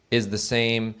Satoshis is the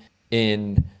same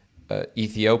in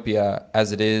Ethiopia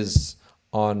as it is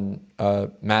on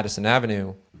Madison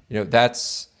Avenue.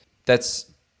 That's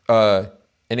an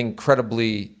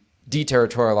incredibly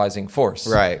deterritorializing force.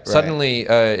 Right. Suddenly,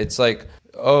 it's like,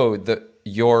 oh,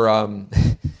 your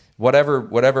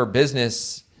whatever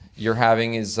business you're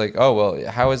having is like, oh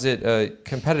well, how is it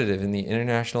competitive in the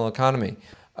international economy?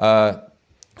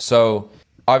 So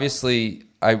obviously,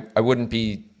 I wouldn't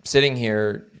be sitting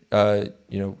here,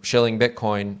 shilling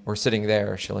Bitcoin, or sitting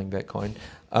there shilling Bitcoin,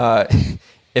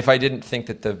 if I didn't think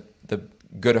that the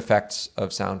good effects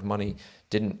of sound money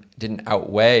didn't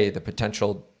outweigh the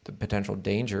potential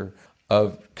danger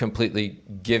of completely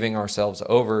giving ourselves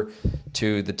over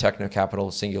to the techno-capital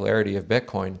singularity of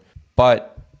Bitcoin.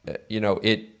 But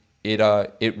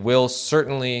it will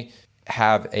certainly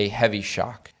have a heavy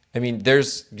shock. I mean,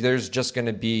 there's just going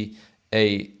to be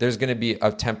a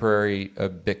temporary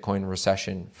Bitcoin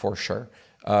recession for sure.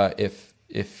 If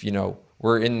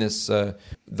we're in this the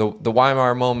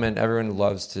Weimar moment, everyone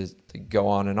loves to go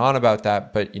on and on about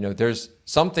that, but there's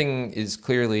something is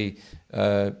clearly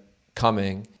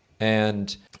coming,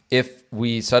 and if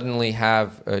we suddenly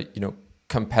have a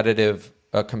competitive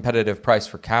price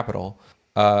for capital,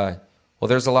 well,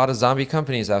 there's a lot of zombie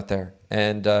companies out there,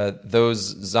 and those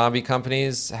zombie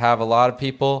companies have a lot of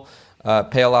people,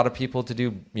 pay a lot of people to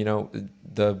do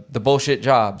the bullshit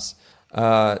jobs.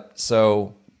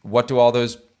 So what do all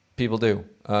those people do?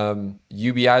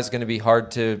 UBI is going to be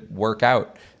hard to work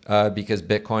out because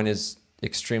Bitcoin is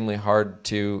extremely hard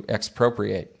to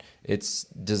expropriate. It's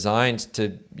designed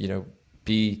to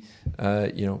be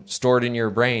stored in your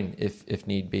brain if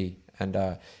need be,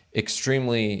 and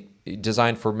extremely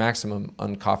designed for maximum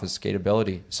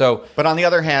unconfiscatability. So, but on the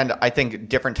other hand, I think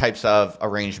different types of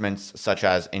arrangements, such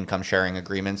as income sharing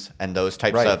agreements and those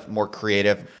types of more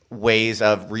creative ways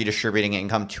of redistributing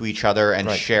income to each other and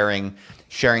sharing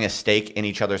a stake in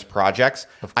each other's projects,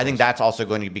 I think that's also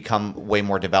going to become way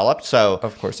more developed. So,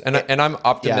 of course, and I'm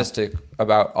optimistic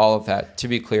about all of that, to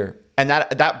be clear. And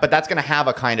but that's going to have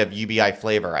a kind of UBI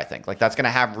flavor, I think. Like, that's going to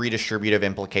have redistributive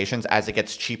implications as it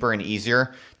gets cheaper and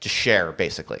easier to share,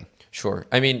 basically. Sure.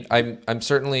 I mean, I'm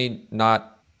certainly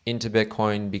not into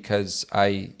Bitcoin because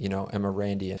I am a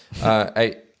Randian.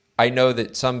 I know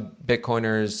that some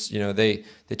Bitcoiners,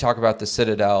 they talk about the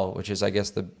Citadel, which is, I guess,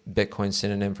 the Bitcoin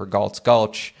synonym for Galt's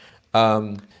Gulch.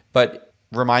 But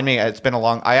remind me, it's been a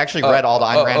long. I actually read all the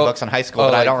Ayn Rand books in high school,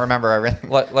 but I don't remember everything.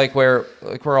 Like where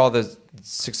all the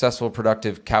successful,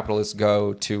 productive capitalists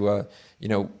go to,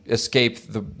 escape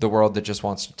the world that just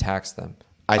wants to tax them.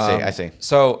 I see.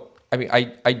 So, I mean,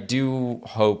 I do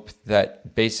hope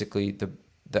that basically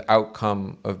the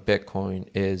outcome of Bitcoin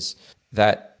is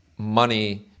that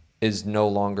money is no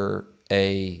longer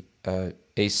a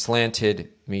slanted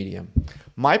medium.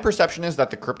 My perception is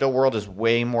that the crypto world is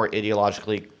way more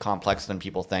ideologically complex than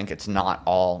people think. It's not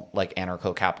all like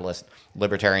anarcho-capitalist,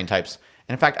 libertarian types.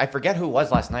 And in fact, I forget who it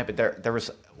was last night, but there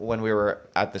was, when we were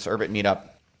at this Urbit meetup,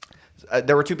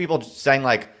 there were two people saying,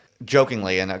 like,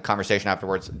 jokingly in a conversation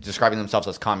afterwards, describing themselves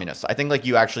as communists. I think like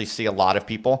you actually see a lot of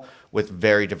people with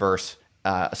very diverse,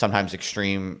 sometimes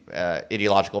extreme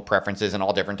ideological preferences in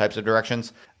all different types of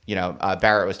directions.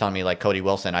 Barrett was telling me like Cody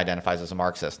Wilson identifies as a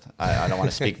Marxist. I don't want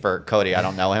to speak for Cody. I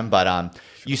don't know him, but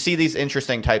you see these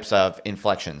interesting types of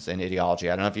inflections in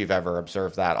ideology. I don't know if you've ever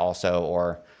observed that also,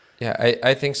 or... Yeah,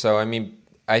 I think so. I mean,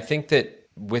 I think that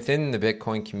within the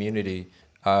Bitcoin community,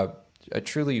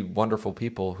 truly wonderful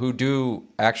people who do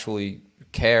actually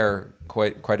care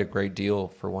quite a great deal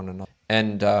for one another,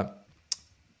 and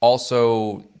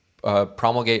also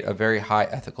promulgate a very high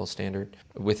ethical standard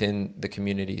within the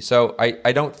community. So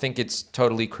I don't think it's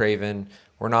totally craven.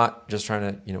 We're not just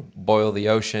trying to boil the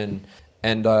ocean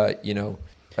and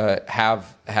have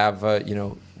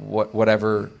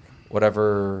whatever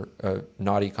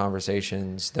naughty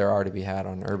conversations there are to be had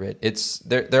on Urbit. It's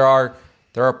there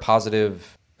are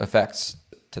positive effects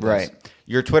to this. Right.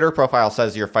 Your Twitter profile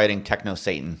says you're fighting Techno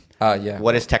Satan. Yeah.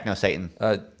 What is Techno Satan?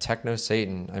 Techno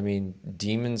Satan. I mean,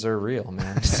 demons are real,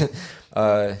 man.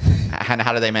 And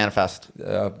how do they manifest?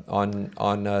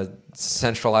 On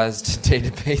centralized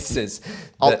databases.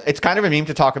 It's kind of a meme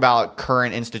to talk about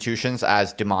current institutions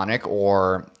as demonic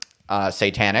or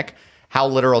satanic. How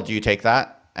literal do you take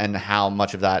that? And how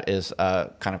much of that is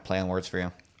kind of play on words for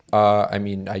you? I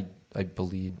mean, I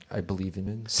believe in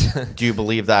it. Do you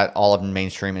believe that all of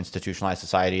mainstream institutionalized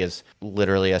society is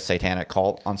literally a satanic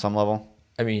cult on some level?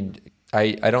 I mean,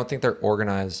 I don't think they're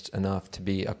organized enough to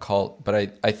be a cult,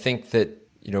 but I think that,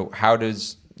 how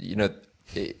does,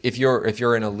 if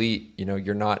you're an elite,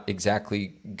 you're not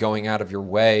exactly going out of your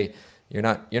way. You're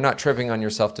not tripping on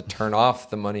yourself to turn off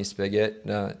the money spigot.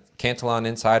 Cantillon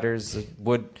insiders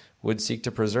would seek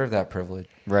to preserve that privilege.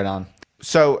 Right on.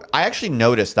 So I actually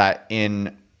noticed that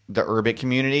in the Urbit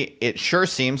community, it sure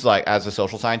seems like, as a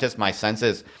social scientist, my sense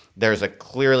is there's a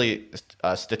clearly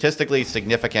statistically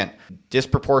significant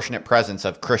disproportionate presence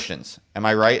of Christians. Am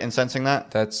I right in sensing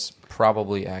that? That's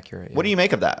probably accurate. What do you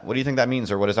make of that? What do you think that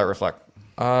means, or what does that reflect?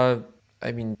 I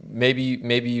mean,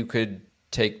 maybe you could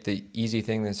take the easy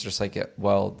thing that's just like,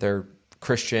 well, they're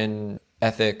Christian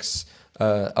ethics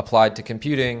applied to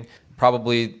computing.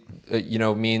 Probably,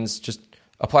 means just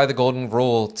apply the golden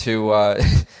rule to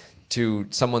to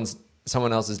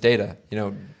someone else's data.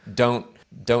 Don't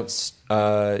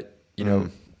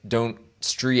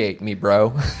striate me,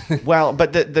 bro. Well,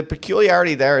 but the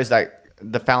peculiarity there is that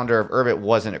the founder of Urbit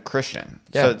wasn't a Christian,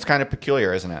 so it's kind of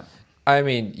peculiar, isn't it? I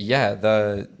mean, yeah,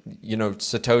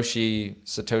 Satoshi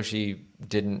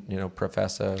didn't,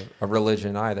 profess a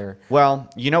religion either. Well,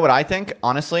 you know what I think,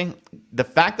 honestly? The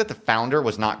fact that the founder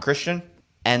was not Christian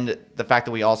and the fact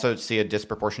that we also see a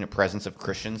disproportionate presence of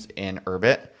Christians in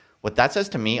Urbit, what that says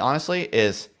to me, honestly,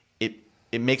 is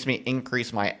it makes me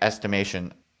increase my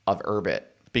estimation of Urbit.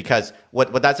 Because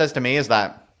what that says to me is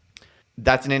that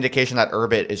that's an indication that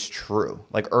Urbit is true.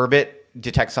 Like, Urbit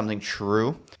detects something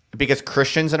true. Because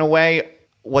Christians, in a way,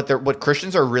 what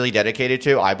Christians are really dedicated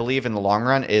to, I believe, in the long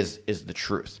run, is the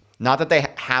truth. Not that they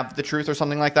have the truth or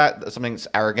something like that, something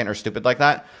arrogant or stupid like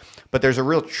that, but there's a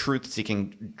real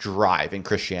truth-seeking drive in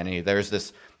Christianity. There's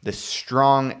this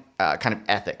strong kind of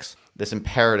ethics, this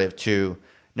imperative to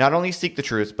not only seek the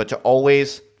truth, but to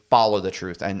always follow the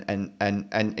truth and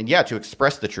to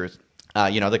express the truth.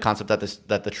 The concept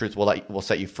that the truth will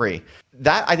set you free.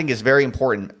 That, I think, is very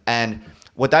important. And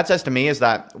what that says to me is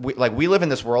that we live in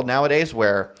this world nowadays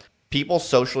where people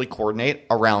socially coordinate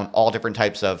around all different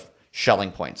types of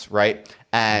Schelling points, right?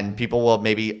 And people will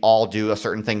maybe all do a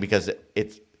certain thing because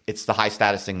it's the high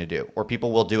status thing to do, or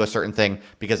people will do a certain thing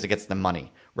because it gets them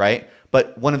money, right?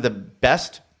 But one of the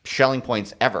best Schelling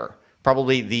points ever,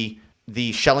 probably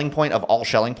the Schelling point of all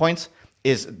Schelling points,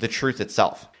 is the truth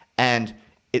itself. And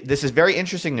this is very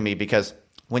interesting to me because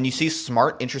when you see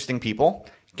smart, interesting people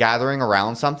gathering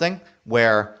around something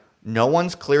where no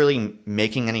one's clearly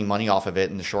making any money off of it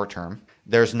in the short term,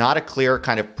 there's not a clear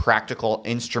kind of practical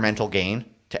instrumental gain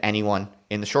to anyone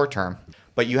in the short term,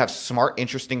 but you have smart,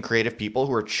 interesting, creative people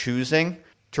who are choosing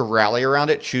to rally around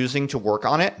it, choosing to work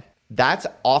on it. That's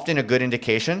often a good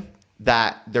indication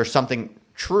that there's something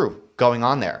true going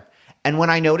on there. And when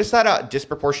I notice that a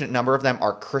disproportionate number of them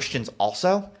are Christians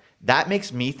also, that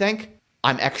makes me think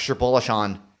I'm extra bullish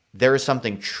on there is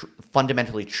something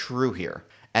fundamentally true here.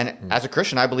 And as a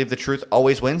Christian, I believe the truth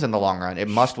always wins in the long run. It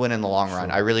must win in the long run.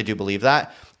 I really do believe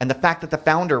that. And the fact that the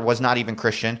founder was not even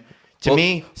Christian, to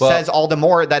me, says all the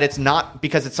more that it's not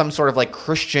because it's some sort of like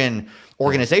Christian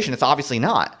organization. It's obviously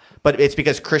not. But it's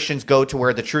because Christians go to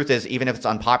where the truth is, even if it's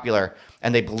unpopular,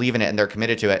 and they believe in it and they're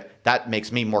committed to it. That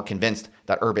makes me more convinced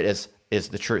that Urbit is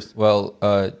the truth. Well,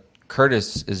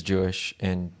 Curtis is Jewish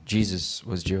and Jesus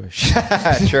was Jewish.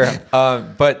 Sure.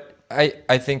 But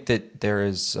I think that there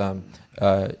is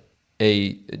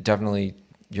definitely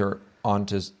you're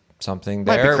onto something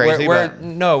there. Might be crazy, where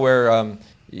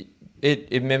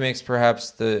it mimics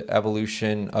perhaps the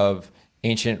evolution of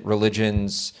ancient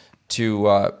religions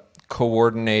to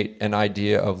coordinate an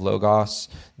idea of logos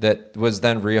that was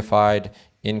then reified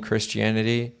in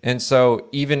Christianity. And so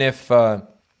even if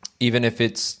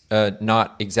it's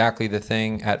not exactly the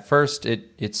thing at first,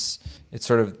 it's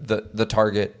sort of the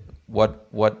target.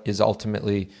 What is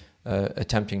ultimately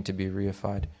attempting to be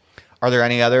reified. Are there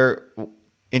any other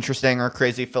interesting or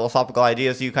crazy philosophical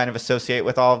ideas you kind of associate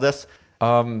with all of this?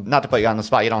 Not to put you on the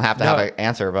spot, you don't have to have an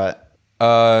answer, but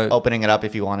opening it up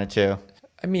if you wanted to.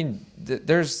 I mean,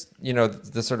 there's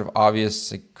the sort of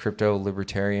obvious like, crypto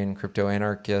libertarian, crypto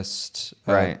anarchist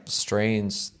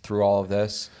strains through all of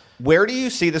this. Where do you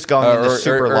see this going in the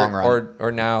super long run?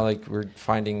 Or now, like we're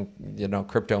finding,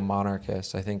 crypto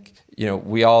monarchists. I think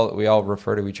we all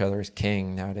refer to each other as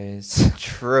king nowadays.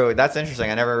 True, that's interesting.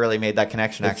 I never really made that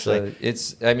connection. Actually,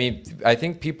 I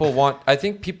think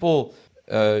people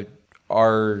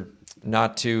are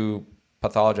not to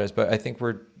pathologize, but I think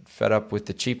we're fed up with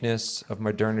the cheapness of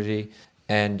modernity,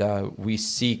 and we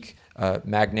seek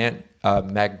magnanimity,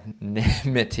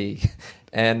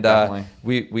 and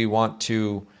we want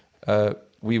to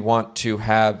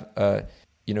have the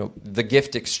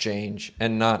gift exchange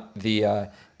and not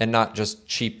just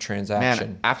cheap transaction.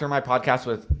 Man, after my podcast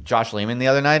with Josh Lehman the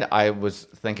other night, I was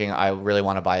thinking I really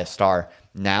want to buy a star.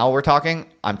 Now we're talking,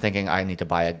 I'm thinking I need to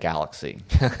buy a Galaxy.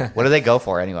 What do they go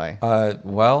for anyway?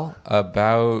 About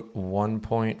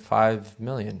 1.5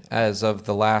 million as of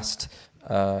the last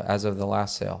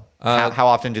sale. How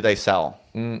often do they sell?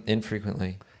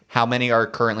 Infrequently. How many are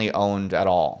currently owned at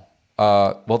all?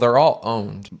 Well, they're all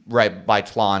owned. Right, by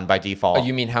Tlon by default. Oh,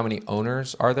 you mean how many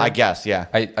owners are there? I guess, yeah.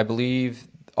 I believe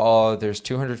there's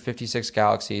 256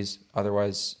 galaxies,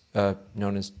 otherwise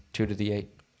known as 2 to the 8.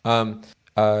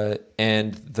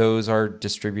 And those are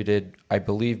distributed, I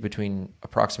believe, between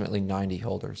approximately 90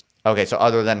 holders. Okay, so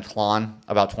other than Tlon,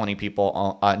 about 90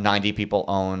 people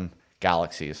own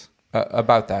galaxies.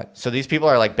 About that. So these people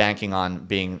are like banking on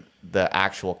being the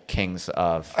actual kings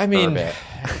of Urbit.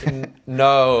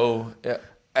 No,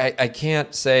 I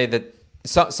can't say that.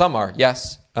 Some are,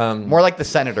 yes. More like the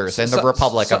senators in the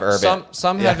Republic of Urbit.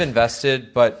 Some have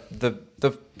invested, but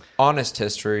the honest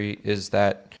history is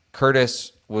that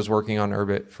Curtis was working on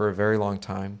Urbit for a very long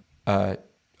time,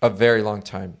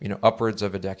 upwards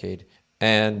of a decade,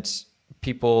 and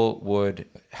people would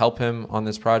help him on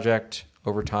this project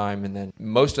over time, and then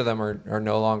most of them are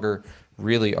no longer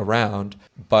really around,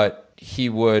 but he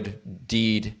would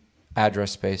deed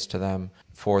address space to them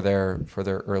for their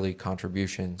early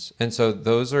contributions. And so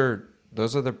those are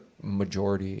the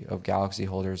majority of Galaxy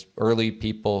holders, early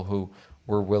people who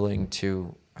were willing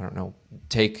to, I don't know,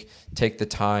 take the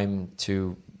time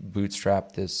to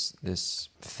bootstrap this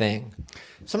thing.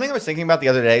 Something I was thinking about the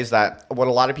other day is that what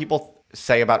a lot of people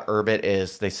say about Urbit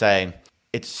is they say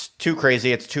it's too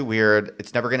crazy, it's too weird,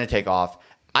 it's never going to take off.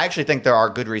 I actually think there are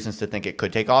good reasons to think it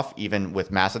could take off, even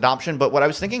with mass adoption. But what I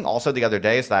was thinking also the other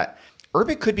day is that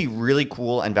Urbit could be really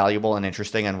cool and valuable and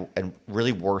interesting and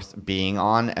really worth being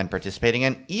on and participating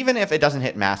in, even if it doesn't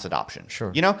hit mass adoption.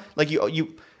 Sure. You know, like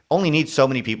you only need so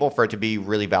many people for it to be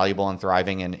really valuable and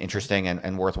thriving and interesting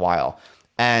and worthwhile.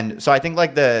 And so I think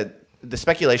like the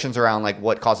speculations around like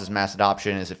what causes mass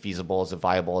adoption, is it feasible, is it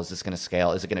viable, is this going to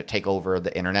scale, is it going to take over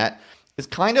the internet, is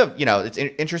kind of, you know, it's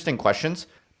interesting questions.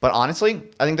 But honestly,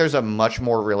 I think there's a much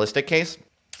more realistic case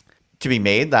to be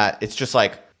made that it's just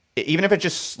like, even if it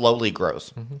just slowly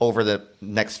grows over the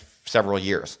next several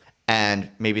years, and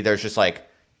maybe there's just like,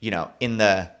 you know, in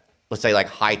the, let's say like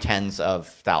high tens of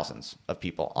thousands of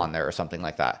people on there or something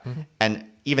like that. And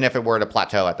even if it were to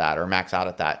plateau at that or max out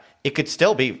at that, it could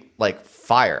still be like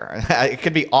fire. It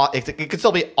could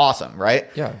still be awesome, right?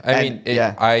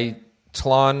 Yeah.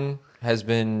 Tlon has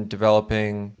been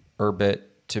developing Urbit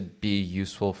to be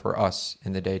useful for us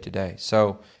in the day to day.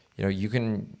 So, you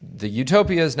know, the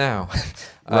utopia is now.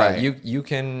 Right. You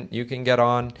can get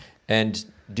on and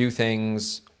do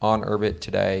things on Urbit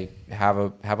today.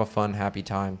 Have a fun, happy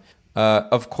time.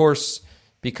 Of course,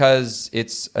 because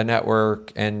it's a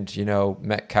network and, you know,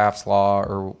 Metcalfe's law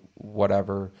or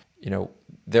whatever, you know,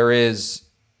 there is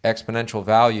exponential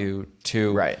value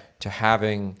to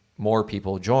having more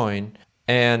people join.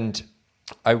 And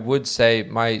I would say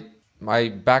my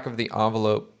back of the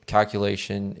envelope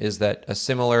calculation is that a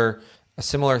similar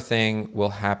thing will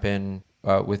happen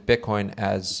with Bitcoin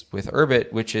as with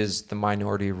Urbit, which is the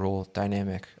minority rule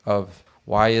dynamic of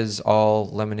why is all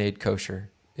lemonade kosher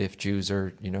if Jews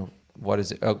are, you know, what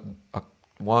is it,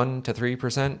 1 to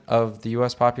 3% of the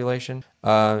U.S. population,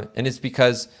 and it's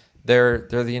because they're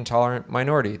the intolerant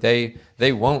minority.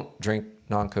 They won't drink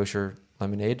non-kosher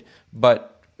lemonade,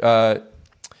 but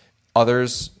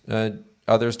others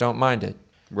don't mind it.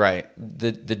 Right.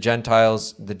 The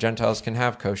Gentiles can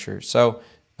have kosher. So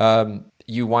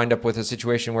you wind up with a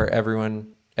situation where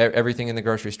everything in the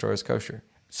grocery store is kosher.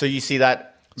 So you see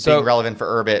that being relevant for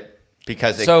Urbit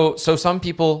because so some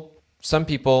people,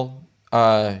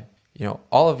 you know,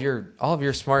 all of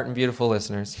your smart and beautiful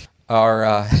listeners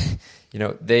are, you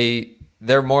know,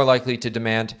 they're more likely to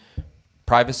demand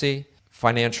privacy,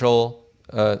 financial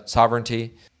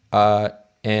sovereignty,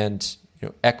 and, you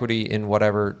know, equity in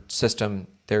whatever system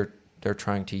they're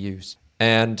trying to use.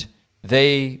 And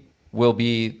they will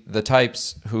be the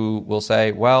types who will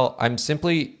say, well, I'm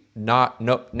simply now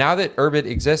that Urbit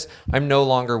exists, I'm no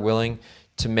longer willing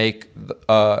to make,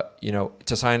 you know,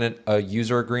 to sign a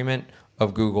user agreement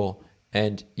of Google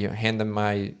and, you know, hand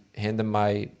them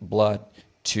my blood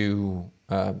to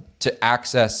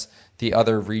access the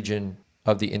other region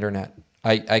of the internet.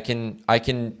 I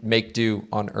can make do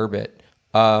on Urbit.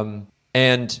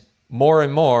 And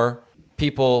more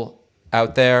people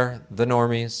out there, the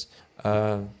normies,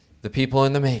 the people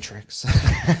in the Matrix,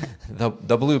 the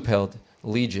blue-pilled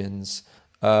legions,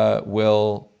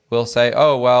 will say,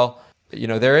 oh, well, you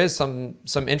know, there is some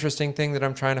interesting thing that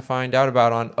I'm trying to find out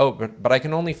about on, but I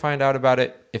can only find out about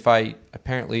it if I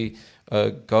apparently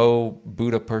go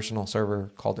boot a personal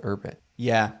server called Urbit.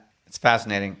 Yeah, it's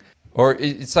fascinating. Or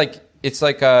it's like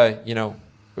you know,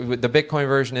 the Bitcoin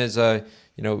version is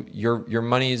you know, your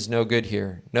money is no good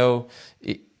here. No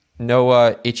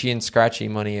itchy and scratchy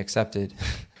money accepted.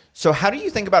 So how do you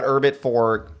think about Urbit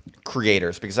for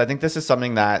creators, because I think this is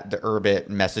something that the Urbit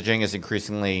messaging is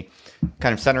increasingly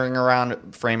kind of centering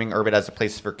around, framing Urbit as a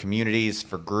place for communities,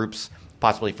 for groups,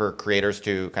 possibly for creators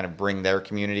to kind of bring their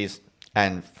communities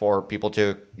and for people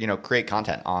to, create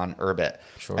content on Urbit.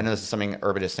 Sure. I know this is something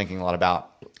Urbit is thinking a lot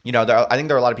about. I think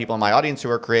there are a lot of people in my audience who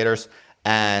are creators.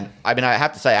 And I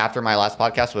have to say, after my last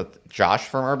podcast with Josh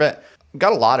from Urbit,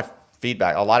 got a lot of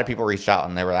feedback. A lot of people reached out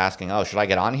and they were asking, oh, should I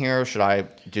get on here? Should I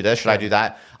do this? Should I do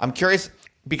that? I'm curious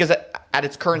because at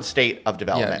its current state of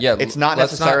development, it's not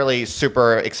necessarily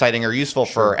super exciting or useful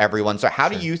for everyone. So how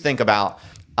do you think about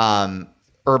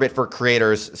Urbit for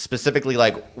creators, specifically?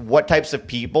 Like, what types of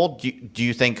people do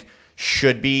you think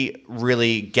should be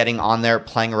really getting on there,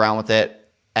 playing around with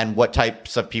it, and what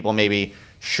types of people maybe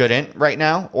shouldn't right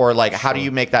now? Or like, how do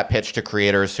you make that pitch to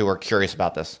creators who are curious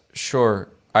about this? Sure.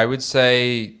 I would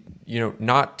say,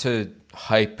 not to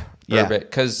hype Urbit,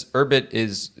 because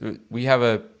Urbit we have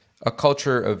a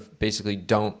culture of basically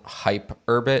don't hype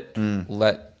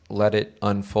Urbit, let it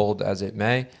unfold as it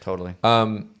may. Totally.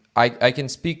 I can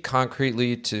speak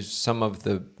concretely to some of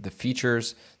the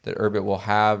features that Urbit will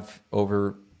have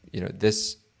over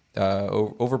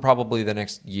over probably the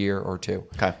next year or two.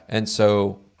 Okay. And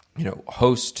so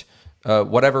host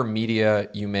whatever media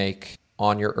you make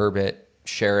on your Urbit,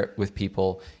 share it with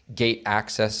people, gate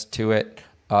access to it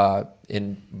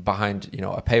behind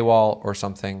a paywall or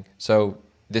something. So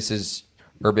this is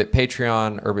Urbit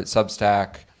Patreon, Urbit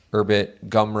Substack, Urbit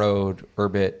Gumroad,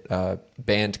 Urbit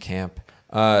Bandcamp.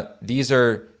 These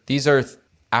are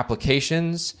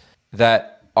applications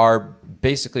that are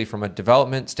basically, from a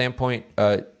development standpoint,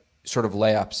 sort of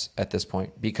layups at this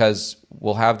point, because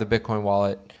we'll have the Bitcoin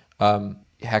wallet.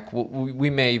 Heck, we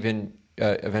may even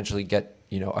eventually get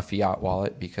a fiat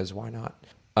wallet, because why not?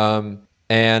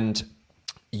 And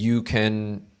you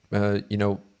can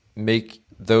make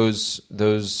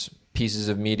those pieces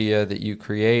of media that you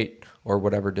create, or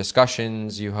whatever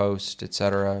discussions you host,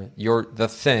 etc. The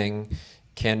thing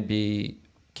can be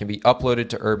uploaded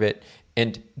to Urbit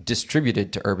and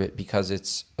distributed to Urbit, because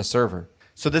it's a server.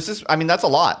 So this is, that's a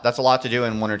lot. That's a lot to do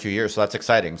in 1 or 2 years. So that's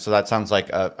exciting. So that sounds like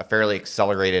a fairly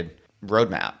accelerated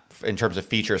roadmap in terms of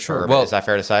features for Urbit. Well, is that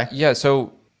fair to say? Yeah.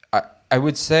 So I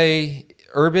would say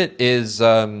Urbit is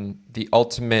the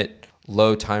ultimate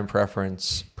low time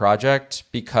preference project,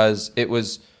 because it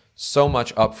was so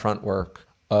much upfront work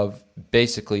of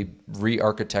basically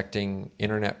re-architecting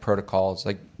internet protocols.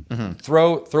 Like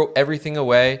throw everything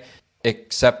away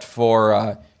except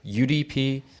for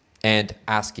UDP and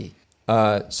ASCII.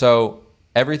 So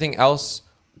everything else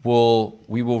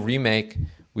we will remake.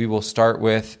 We will start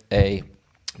with a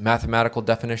mathematical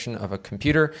definition of a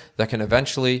computer that can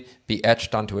eventually be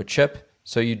etched onto a chip.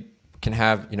 So you can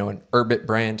have, an Urbit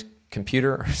brand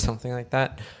computer or something like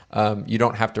that. You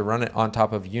don't have to run it on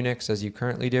top of Unix as you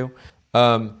currently do.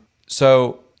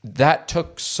 So that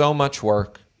took so much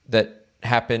work that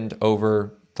happened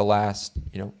over the last,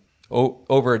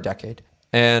 over a decade.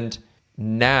 And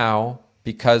now,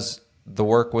 because the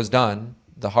work was done,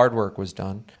 the hard work was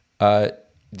done,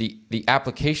 the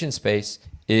application space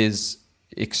is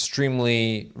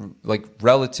extremely,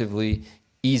 relatively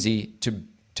easy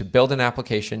to build an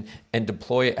application and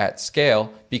deploy it at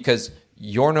scale, because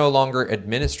you're no longer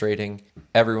administrating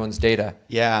everyone's data.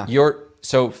 Yeah.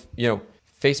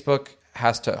 Facebook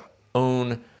has to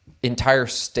own entire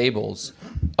stables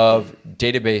of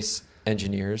database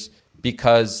engineers,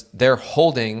 because they're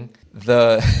holding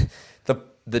the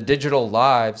digital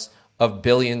lives of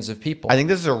billions of people. I think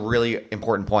this is a really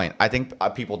important point. I think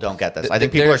people don't get this. I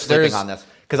think people are sleeping on this,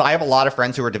 because I have a lot of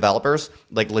friends who are developers,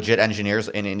 like legit engineers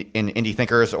in Indie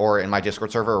Thinkers or in my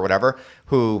Discord server or whatever,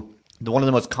 who one of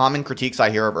the most common critiques I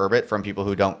hear of Urbit from people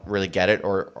who don't really get it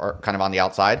or are kind of on the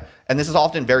outside, and this is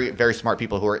often very, very smart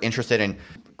people who are interested in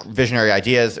visionary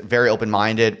ideas, very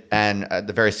open-minded, and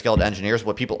the very skilled engineers.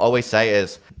 What people always say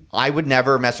is, I would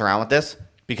never mess around with this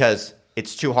because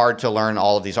it's too hard to learn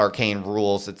all of these arcane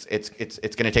rules. It's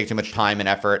going to take too much time and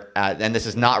effort. And this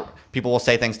is not, people will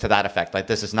say things to that effect. Like,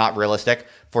 this is not realistic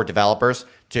for developers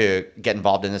to get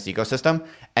involved in this ecosystem.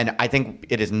 And I think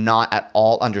it is not at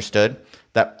all understood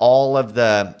that all of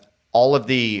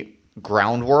the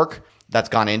groundwork that's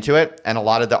gone into it and a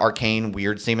lot of the arcane,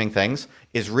 weird seeming things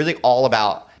is really all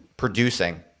about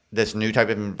producing this new type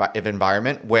of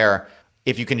environment where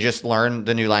if you can just learn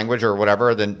the new language or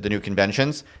whatever, the new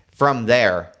conventions, from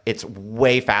there, it's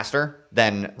way faster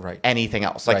than anything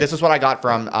else. Like, this is what I got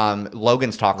from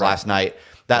Logan's talk last night,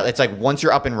 that it's like once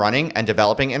you're up and running and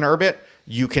developing in Urbit,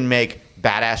 you can make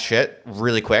badass shit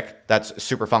really quick. That's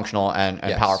super functional and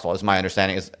powerful, is my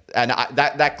understanding.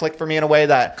 That clicked for me in a way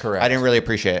that I didn't really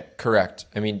appreciate. Correct.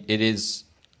 I mean, it is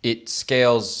it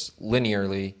scales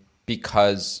linearly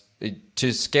because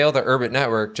to scale the Urbit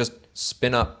network, just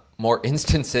spin up more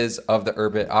instances of the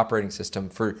Urbit operating system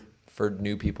for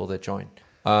new people that join.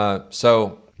 I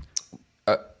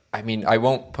mean, I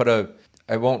won't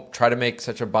try to make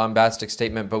such a bombastic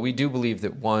statement, but we do believe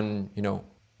that one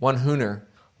Hooner,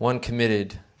 one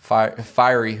committed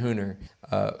fiery Hooner,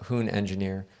 Hoon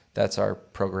engineer, that's our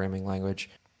programming language,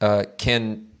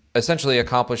 can essentially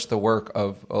accomplish the work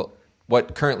of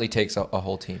what currently takes a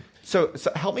whole team. So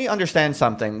help me understand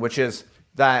something, which is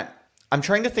that I'm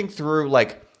trying to think through,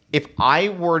 like, if I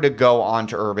were to go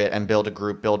onto Urbit and build a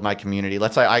group, build my community,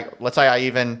 let's say I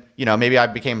even, maybe I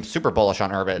became super bullish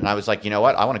on Urbit and I was like, you know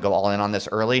what, I want to go all in on this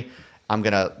early. I'm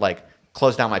going to like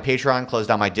close down my Patreon, close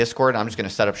down my Discord. I'm just going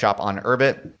to set up shop on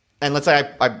Urbit. And let's say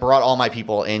I brought all my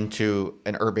people into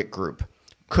an Urbit group.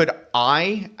 Could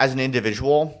I, as an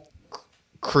individual,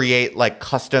 create like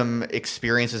custom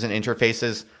experiences and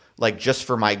interfaces like just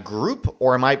for my group?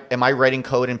 Or am I writing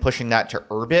code and pushing that to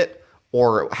Urbit?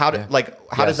 Or how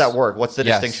does that work? What's the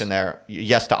distinction there?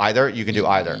 Yes to either? You can do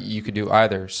either. You could do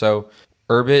either. So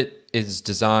Urbit is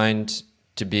designed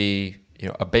to be,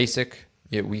 a basic,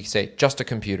 we say just a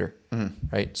computer,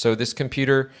 right? So this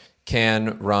computer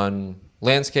can run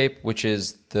Landscape, which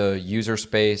is the user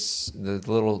space, the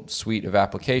little suite of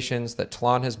applications that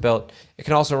Tlon has built. It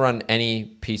can also run any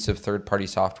piece of third-party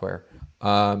software.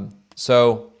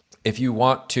 So if you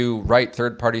want to write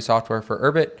third-party software for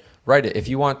Urbit, write it. If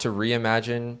you want to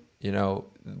reimagine,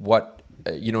 what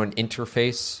an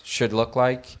interface should look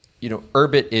like,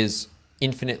 Urbit is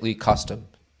infinitely custom.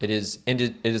 It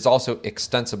is also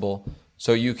extensible,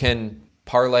 so you can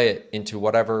parlay it into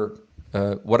whatever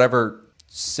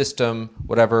system,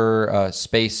 whatever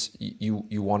space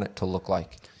you want it to look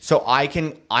like. So I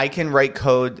can write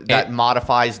code that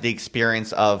modifies the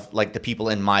experience of like the people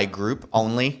in my group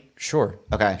only. Sure.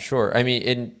 Okay. Sure. I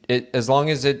mean, as long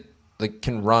as it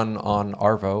can run on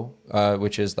Arvo,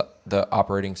 which is the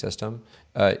operating system.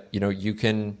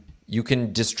 You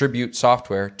can distribute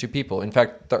software to people. In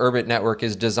fact, the Urbit network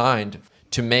is designed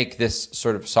to make this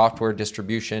sort of software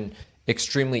distribution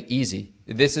extremely easy.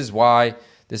 This is why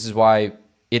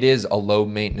it is a low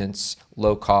maintenance,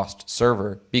 low cost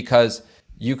server, because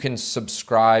you can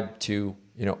subscribe to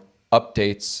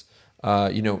updates,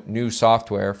 new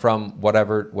software from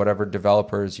whatever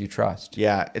developers you trust.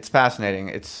 Yeah, it's fascinating.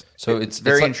 It's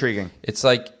very intriguing. It's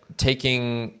like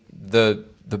taking the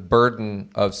burden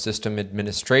of system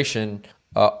administration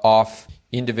off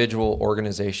individual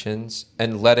organizations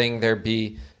and letting there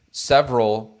be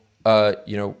several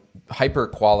hyper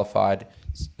qualified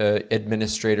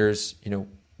administrators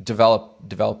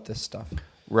develop this stuff.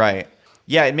 Right.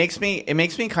 Yeah, it makes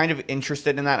me kind of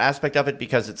interested in that aspect of it,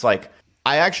 because it's like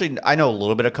I know a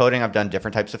little bit of coding. I've done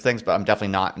different types of things, but I'm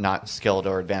definitely not skilled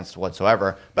or advanced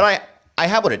whatsoever. But I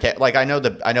have what it takes. Like I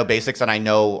know basics, and I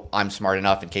know I'm smart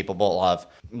enough and capable of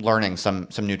learning some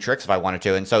new tricks if I wanted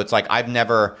to. And so it's like I've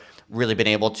never really been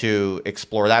able to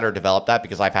explore that or develop that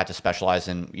because I've had to specialize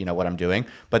in what I'm doing.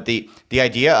 But the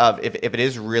idea of if it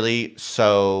is really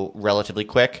so relatively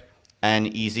quick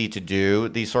and easy to do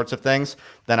these sorts of things,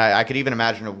 then I could even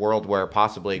imagine a world where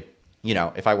possibly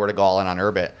if I were to go all in on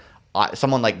Urbit,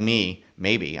 someone like me,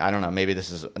 maybe, I don't know, maybe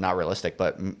this is not realistic,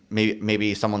 but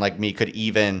maybe someone like me could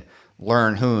even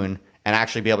learn Hoon and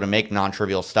actually be able to make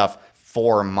non-trivial stuff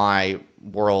for my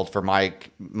world, for my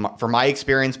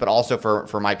experience, but also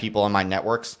for my people and my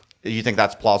networks. Do you think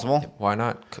that's plausible? Why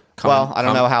not? I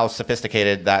don't know how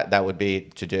sophisticated that would be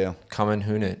to do. Come and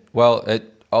Hoon it. Well,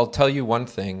 I'll tell you one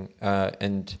thing,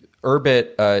 and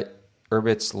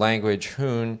Urbit's language,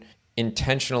 Hoon,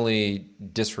 intentionally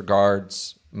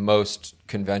disregards most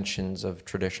conventions of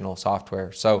traditional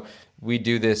software. So we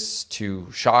do this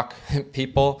to shock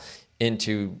people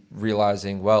into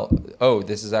realizing,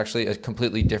 this is actually a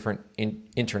completely different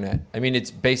internet. I mean,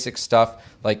 it's basic stuff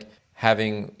like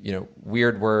having,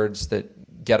 weird words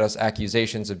that get us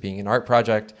accusations of being an art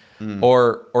project,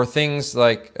 or things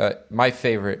like my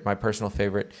personal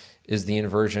favorite is the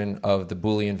inversion of the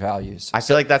Boolean values. I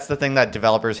feel like that's the thing that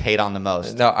developers hate on the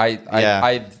most. No,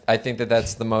 I think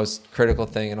that's the most critical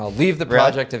thing, and I'll leave the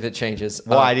project if it changes.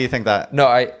 Why do you think that? No,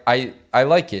 I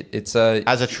like it. It's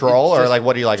as a troll, or like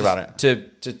what do you like about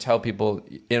it? To tell people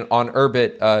on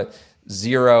Urbit,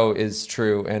 0 is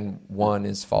true and 1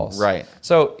 is false. Right.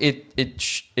 So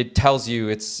it tells you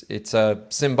it's a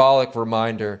symbolic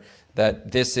reminder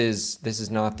that this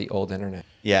is not the old internet.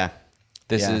 Yeah.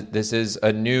 This is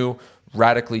a new,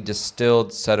 radically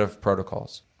distilled set of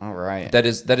protocols. All right. That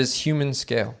is human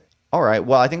scale. All right.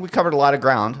 Well, I think we covered a lot of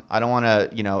ground. I don't want to,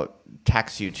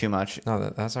 tax you too much. No,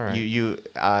 that's all right. You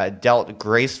dealt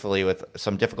gracefully with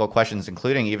some difficult questions,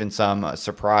 including even some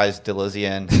surprise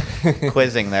Deleuzian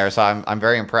quizzing there. So I'm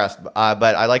very impressed. But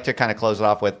I like to kind of close it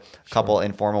off with a couple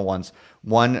informal ones.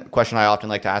 One question I often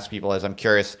like to ask people is, I'm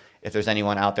curious if there's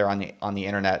anyone out there on the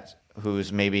internet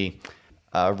who's maybe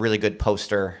a really good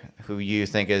poster who you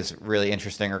think is really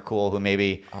interesting or cool, who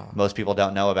maybe most people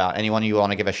don't know about. Anyone you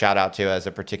want to give a shout out to as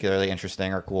a particularly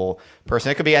interesting or cool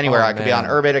person? It could be anywhere. It could be on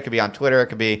Urbit. It could be on Twitter. It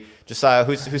could be just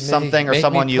who's something or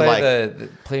someone you like.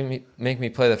 Make me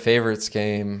play the favorites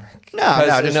game.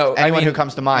 No, anyone who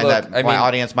comes to mind that my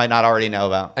audience might not already know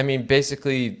about. I mean,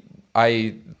 basically,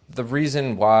 the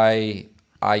reason why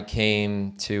I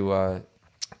came to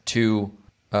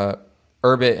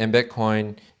Urbit and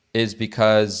Bitcoin is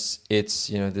because it's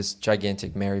this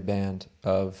gigantic merry band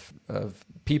of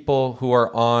people who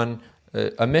are on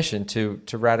a mission to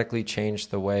radically change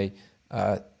the way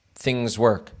things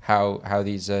work, how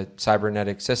these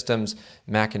cybernetic systems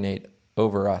machinate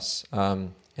over us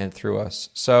and through us.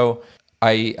 So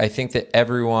I think that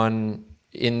everyone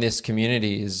in this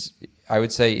community is, I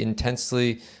would say,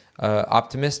 intensely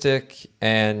optimistic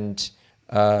and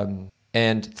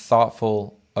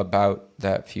thoughtful about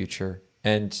that future.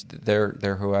 And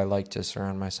they're who I like to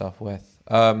surround myself with.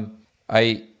 I'm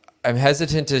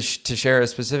hesitant to share a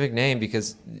specific name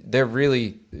because they're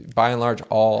really, by and large,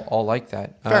 all like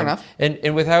that. Fair enough.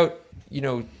 And without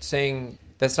saying,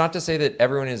 that's not to say that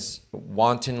everyone is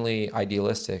wantonly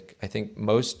idealistic. I think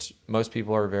most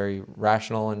people are very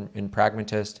rational and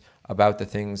pragmatist about the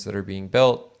things that are being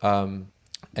built.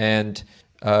 And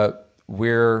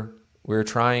we're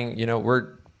trying.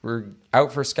 We're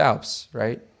out for scalps,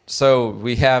 right? So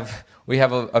we have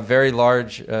a very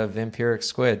large vampiric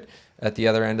squid at the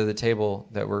other end of the table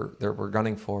that we're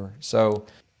gunning for. So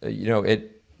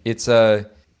it's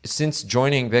since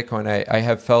joining Bitcoin, I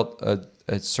have felt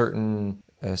a certain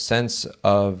sense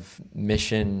of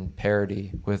mission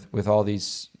parity with all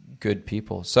these good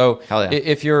people. So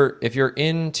if you're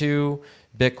into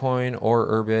Bitcoin or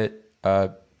Urbit,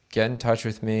 get in touch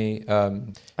with me.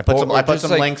 I put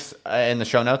some links in the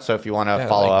show notes, so if you want to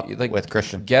follow up with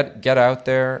Christian, get out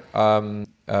there.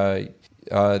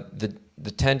 The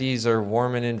attendees are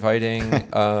warm and inviting,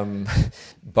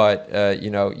 but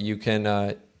you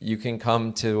can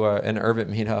come to an Urbit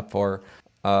meetup or.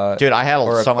 Dude, I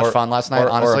had so much fun last night.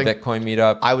 Honestly, or a Bitcoin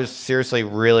meetup. I was seriously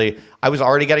I was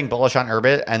already getting bullish on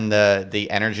Urbit, and the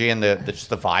energy and just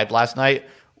the vibe last night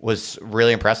was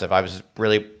really impressive. I was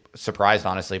really surprised,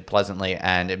 honestly, pleasantly,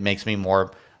 and it makes me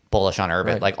more bullish on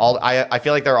Urbit. Right. Like I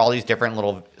feel like there are all these different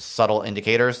little subtle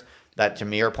indicators that to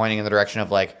me are pointing in the direction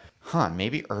of like,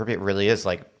 maybe Urbit really is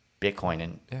like Bitcoin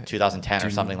in 2010 or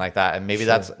something like that, and maybe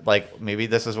that's like maybe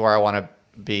this is where I want to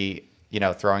be,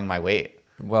 throwing my weight.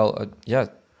 Well, yeah,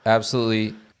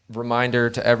 absolutely. Reminder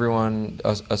to everyone,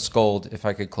 a scold, if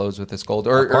I could close with a scold,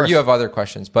 or you have other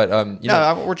questions, but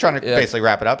we're trying to basically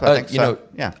wrap it up. I think so.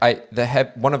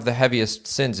 One of the heaviest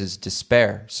sins is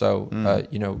despair. So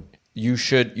you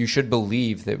should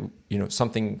believe that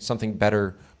something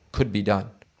better could be done.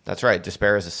 That's right.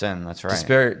 Despair is a sin. That's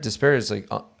right. Despair is like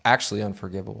actually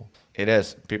unforgivable. It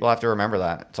is. People have to remember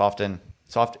that. It's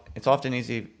often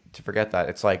easy to forget that.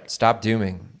 It's like stop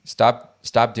dooming.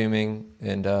 Stop dooming,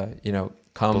 and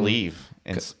come believe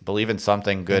in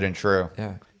something good and true.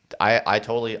 Yeah. I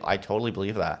totally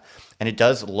believe that. And it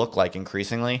does look like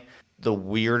increasingly the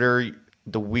weirder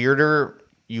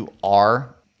you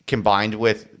are, combined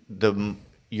with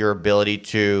your ability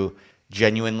to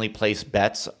genuinely place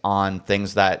bets on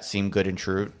things that seem good and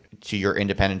true to your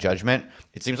independent judgment,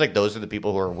 it seems like those are the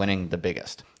people who are winning the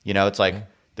biggest. It's like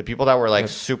the people that were like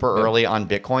super early on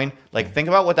Bitcoin, like think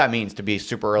about what that means to be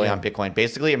super early on Bitcoin.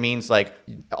 Basically, it means like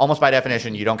almost by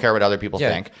definition, you don't care what other people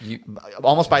think.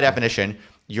 Almost by definition,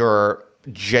 you're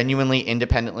genuinely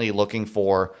independently looking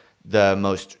for the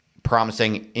most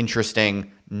promising, interesting,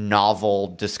 novel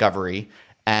discovery.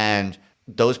 And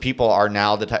those people are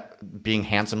now being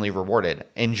handsomely rewarded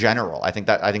in general. I think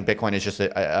Bitcoin is just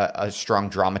a strong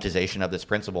dramatization of this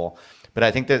principle. But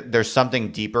I think that there's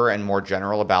something deeper and more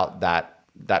general about that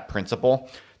principle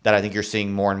that I think you're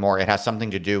seeing more and more. It has something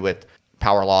to do with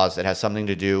power laws. It has something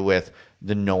to do with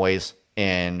the noise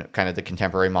in kind of the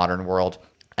contemporary modern world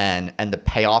and the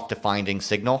payoff to finding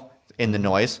signal in the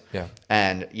noise. Yeah.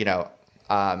 And,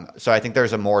 so I think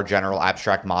there's a more general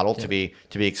abstract model to be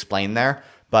explained there.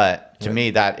 But to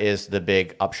me, that is the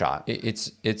big upshot.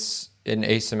 It's an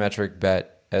asymmetric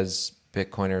bet, as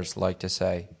Bitcoiners like to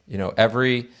say.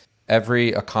 Every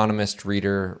economist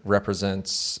reader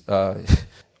represents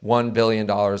 $1 billion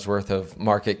worth of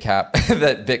market cap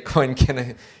that Bitcoin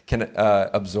can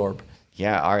absorb.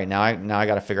 Yeah. All right. Now I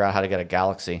got to figure out how to get a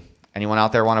Galaxy. Anyone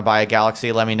out there want to buy a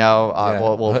Galaxy? Let me know.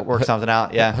 We'll work something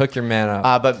out. Yeah. Hook your man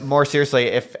up. But more seriously,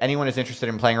 if anyone is interested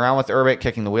in playing around with Urbit,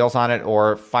 kicking the wheels on it,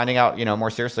 or finding out, more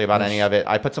seriously about any of it,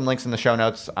 I put some links in the show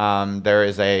notes. There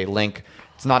is a link.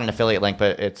 It's not an affiliate link,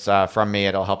 but it's from me.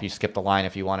 It'll help you skip the line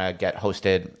if you want to get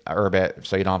hosted Urbit,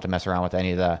 so you don't have to mess around with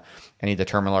any of the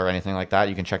terminal or anything like that.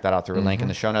 You can check that out through a link in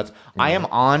the show notes. I am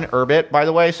on Urbit, by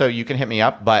the way, so you can hit me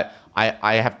up. But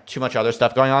I have too much other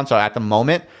stuff going on, so at the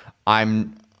moment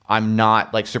I'm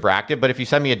not like super active, but if you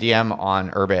send me a DM on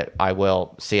Urbit, I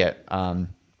will see it. But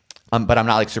I'm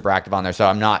not like super active on there, so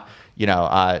I'm not,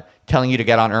 telling you to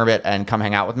get on Urbit and come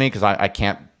hang out with me, because I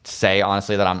can't say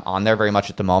honestly that I'm on there very much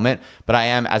at the moment. But I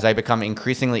am, as I become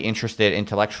increasingly interested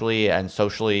intellectually and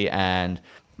socially, and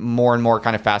more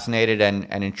kind of fascinated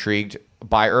and intrigued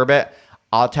by Urbit.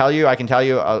 I can tell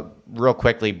you real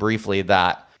quickly, briefly,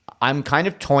 that I'm kind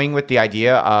of toying with the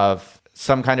idea of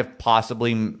some kind of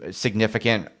possibly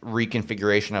significant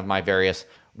reconfiguration of my various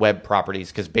web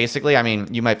properties. Because basically,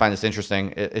 you might find this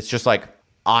interesting. It's just like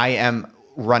I am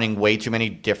running way too many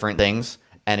different things,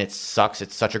 and it sucks.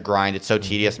 It's such a grind. It's so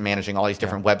tedious managing all these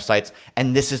different websites.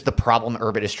 And this is the problem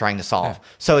Urbit is trying to solve. Yeah.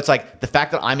 So it's like the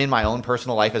fact that I'm in my own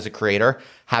personal life as a creator,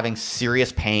 having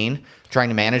serious pain trying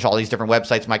to manage all these different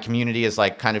websites. My community is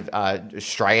like kind of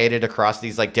striated across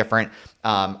these like different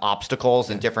obstacles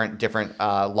and different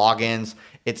logins.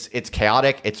 It's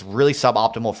chaotic. It's really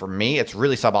suboptimal for me. It's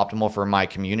really suboptimal for my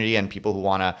community and people who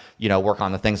want to, work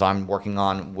on the things I'm working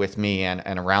on with me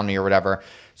and around me or whatever.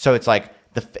 So it's like,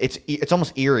 it's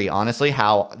almost eerie, honestly,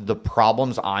 how the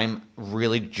problems I'm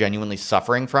really genuinely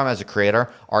suffering from as a creator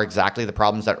are exactly the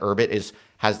problems that Urbit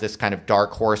has this kind of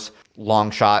dark horse, long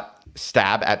shot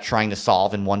stab at trying to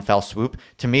solve in one fell swoop.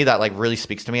 To me, that like really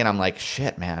speaks to me, and I'm like,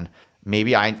 shit, man.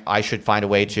 Maybe I should find a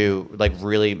way to like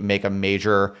really make a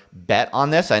major bet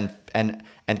on this and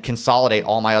consolidate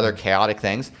all my other chaotic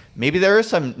things. Maybe there is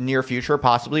some near future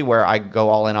possibly where I go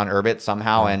all in on Urbit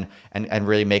somehow and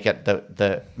really make it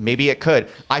maybe it could.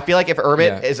 I feel like if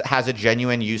Urbit has a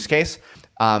genuine use case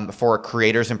for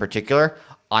creators in particular,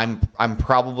 I'm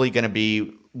probably going to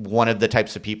be one of the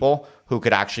types of people who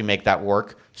could actually make that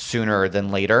work sooner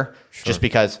than later, just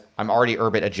because I'm already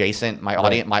Urbit adjacent. My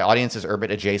audience is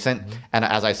Urbit adjacent, and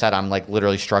as I said, I'm like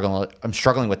literally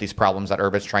struggling with these problems that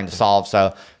Urbit's trying to solve.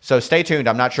 So stay tuned.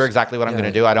 I'm not sure exactly what I'm going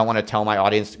to do. I don't want to tell my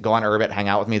audience go on Urbit, hang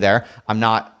out with me there. I'm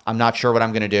not sure what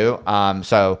I'm going to do.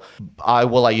 So I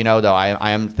will let you know though.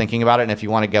 I am thinking about it, and if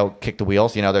you want to go kick the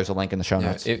wheels, there's a link in the show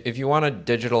notes. If you want a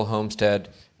digital homestead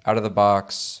out of the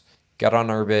box, get on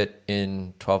Urbit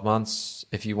in 12 months.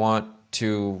 If you want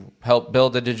to help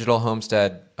build a digital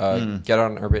homestead, get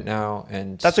on Urbit now.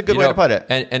 And that's a good way to put it.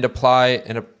 And apply.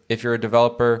 And if you're a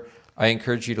developer, I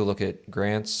encourage you to look at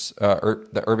grants,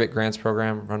 the Urbit grants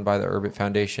program run by the Urbit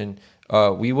Foundation.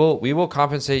 We will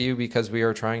compensate you because we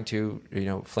are trying to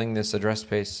fling this address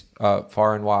space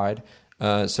far and wide.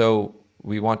 So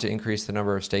we want to increase the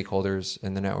number of stakeholders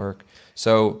in the network.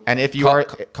 So, and if you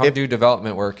do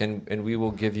development work, and we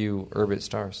will give you Urbit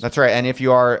stars. That's right. And if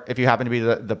you happen to be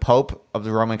the Pope of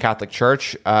the Roman Catholic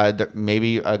Church,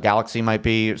 maybe a Galaxy might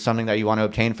be something that you want to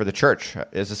obtain for the church.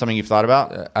 Is this something you've thought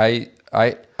about?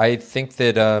 I think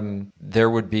that there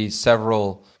would be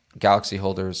several Galaxy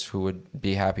holders who would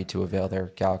be happy to avail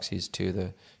their Galaxies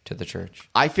to the church.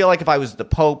 I feel like if I was the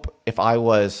Pope, if I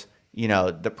was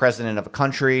the president of a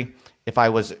country, if I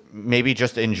was maybe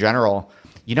just in general.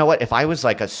 You know what? If I was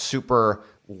like a super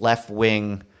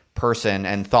left-wing person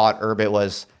and thought Urbit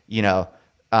was,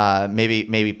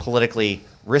 maybe politically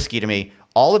risky to me,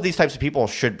 all of these types of people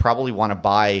should probably want to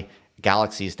buy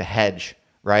Galaxies to hedge,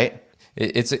 right?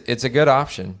 It's a good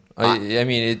option.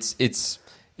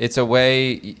 It's a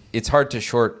way. It's hard to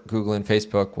short Google and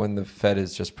Facebook when the Fed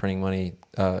is just printing money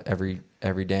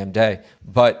every damn day.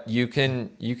 But you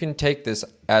can take this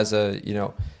as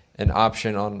an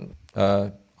option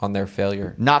on their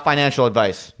failure. Not financial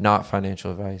advice. Not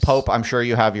financial advice. Pope, I'm sure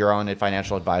you have your own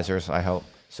financial advisors, I hope.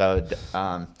 So,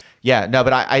 but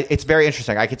it's very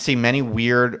interesting. I could see many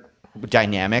weird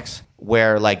dynamics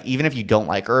where, like, even if you don't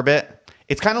like Urbit,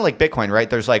 it's kind of like Bitcoin, right?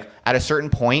 There's like, at a certain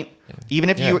point, even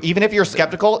if you're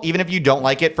skeptical, even if you don't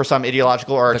like it for some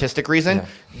ideological or artistic reason,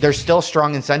 there's still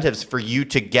strong incentives for you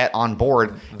to get on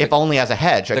board, if only as a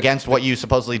hedge against what you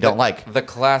supposedly don't like. The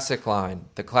classic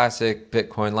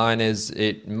Bitcoin line is,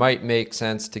 it might make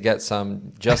sense to get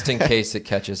some just in case it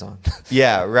catches on.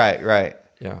 Yeah, right.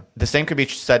 Yeah. The same could be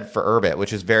said for Urbit,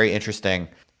 which is very interesting.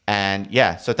 And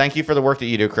so thank you for the work that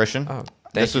you do, Christian.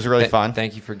 This was really fun.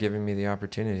 Thank you for giving me the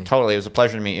opportunity. Totally. It was a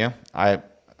pleasure to meet you. I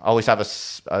always have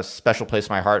a special place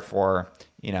in my heart for,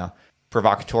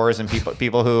 provocateurs and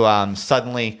people who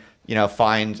suddenly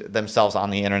find themselves on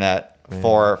the internet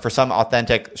for some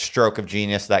authentic stroke of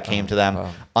genius that came to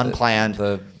them unplanned.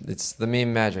 It's the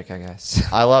meme magic, I guess.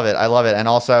 I love it. And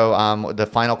also the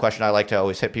final question I like to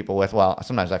always hit people with. Well,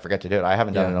 sometimes I forget to do it. I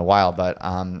haven't done it in a while, but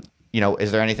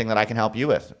is there anything that I can help you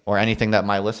with, or anything that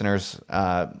my listeners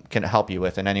can help you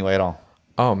with in any way at all?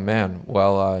 Oh man,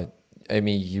 well, I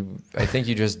mean, I think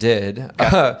you just did.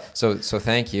 So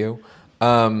thank you.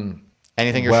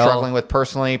 Anything you're struggling with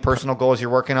personally, personal goals you're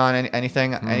working on,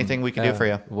 anything we can do for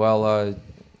you? Well,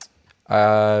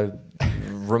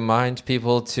 remind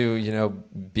people to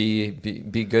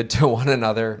be good to one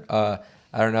another. I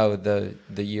don't know,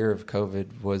 the year of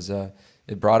COVID was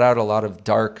it brought out a lot of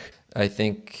dark, I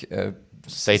think,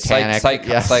 satanic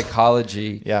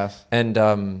psychology. Yes, and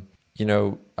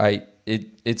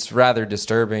it's rather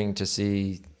disturbing to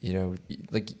see.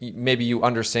 Like maybe you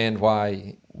understand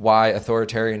why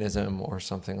authoritarianism or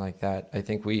something like that. I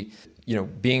think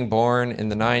being born in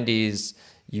the 90s,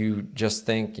 you just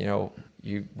think,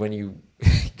 when you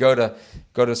go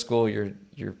to school,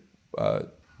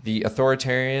 the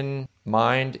authoritarian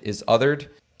mind is othered,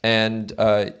 and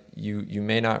you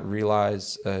may not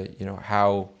realize,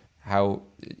 how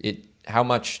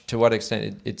much, to what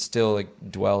extent it still like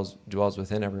dwells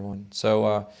within everyone.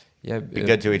 So be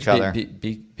good to each other.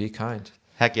 Be kind.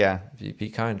 Heck yeah. Be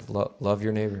kind. Love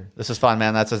your neighbor. This is fun,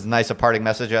 man. That's as nice a parting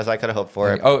message as I could have hoped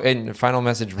for. Oh, and final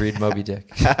message: read Moby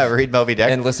Dick. Read Moby Dick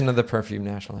and listen to the Perfume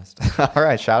Nationalist. All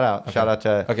right, shout out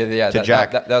to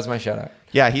Jack. That was my shout out.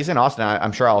 Yeah, he's in Austin.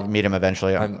 I'm sure I'll meet him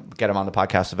eventually. I'll get him on the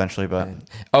podcast eventually. But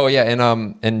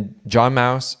and John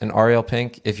Mouse and Ariel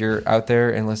Pink, if you're out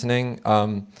there and listening,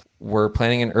 we're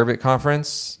planning an Urbit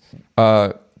conference.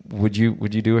 Would you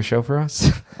do a show for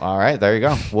us? All right, there you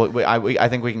go. I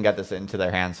think we can get this into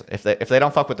their hands. If they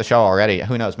don't fuck with the show already,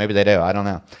 who knows? Maybe they do. I don't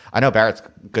know. I know Barrett's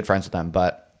good friends with them,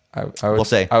 but we'll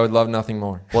see. I would love nothing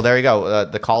more. Well, there you go.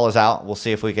 The call is out. We'll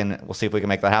see if we can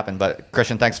make that happen. But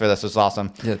Christian, thanks for this. It was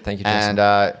awesome. Yeah, thank you, Jason.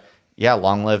 And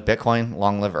long live Bitcoin,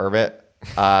 long live Urbit.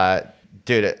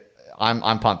 Dude,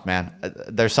 I'm pumped, man.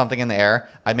 There's something in the air.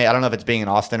 I don't know if it's being in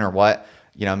Austin or what.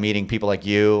 Meeting people like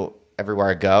you everywhere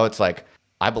I go. It's like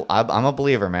I'm a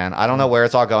believer, man. I don't know where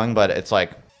it's all going, but it's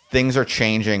like things are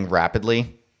changing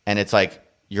rapidly, and it's like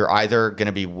you're either going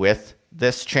to be with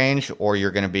this change or you're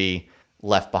going to be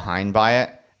left behind by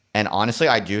it. And honestly,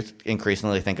 I do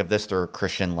increasingly think of this through a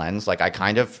Christian lens. Like I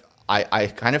kind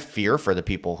of fear for the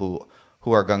people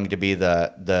who are going to be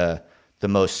the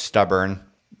most stubborn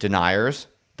deniers,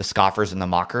 the scoffers and the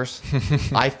mockers.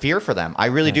 I fear for them. I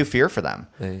really do fear for them.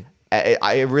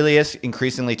 It really is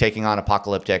increasingly taking on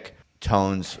apocalyptic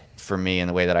tones for me in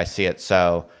the way that I see it.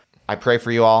 So I pray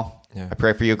for you all. Yeah. I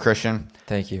pray for you, Christian.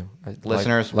 Thank you.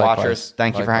 Listeners, watchers,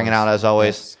 thank you for hanging out as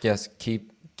always. Yes.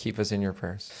 Keep us in your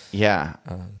prayers. Yeah.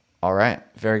 All right.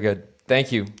 Very good.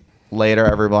 Thank you. Later,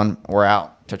 everyone. We're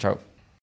out. Ciao, ciao.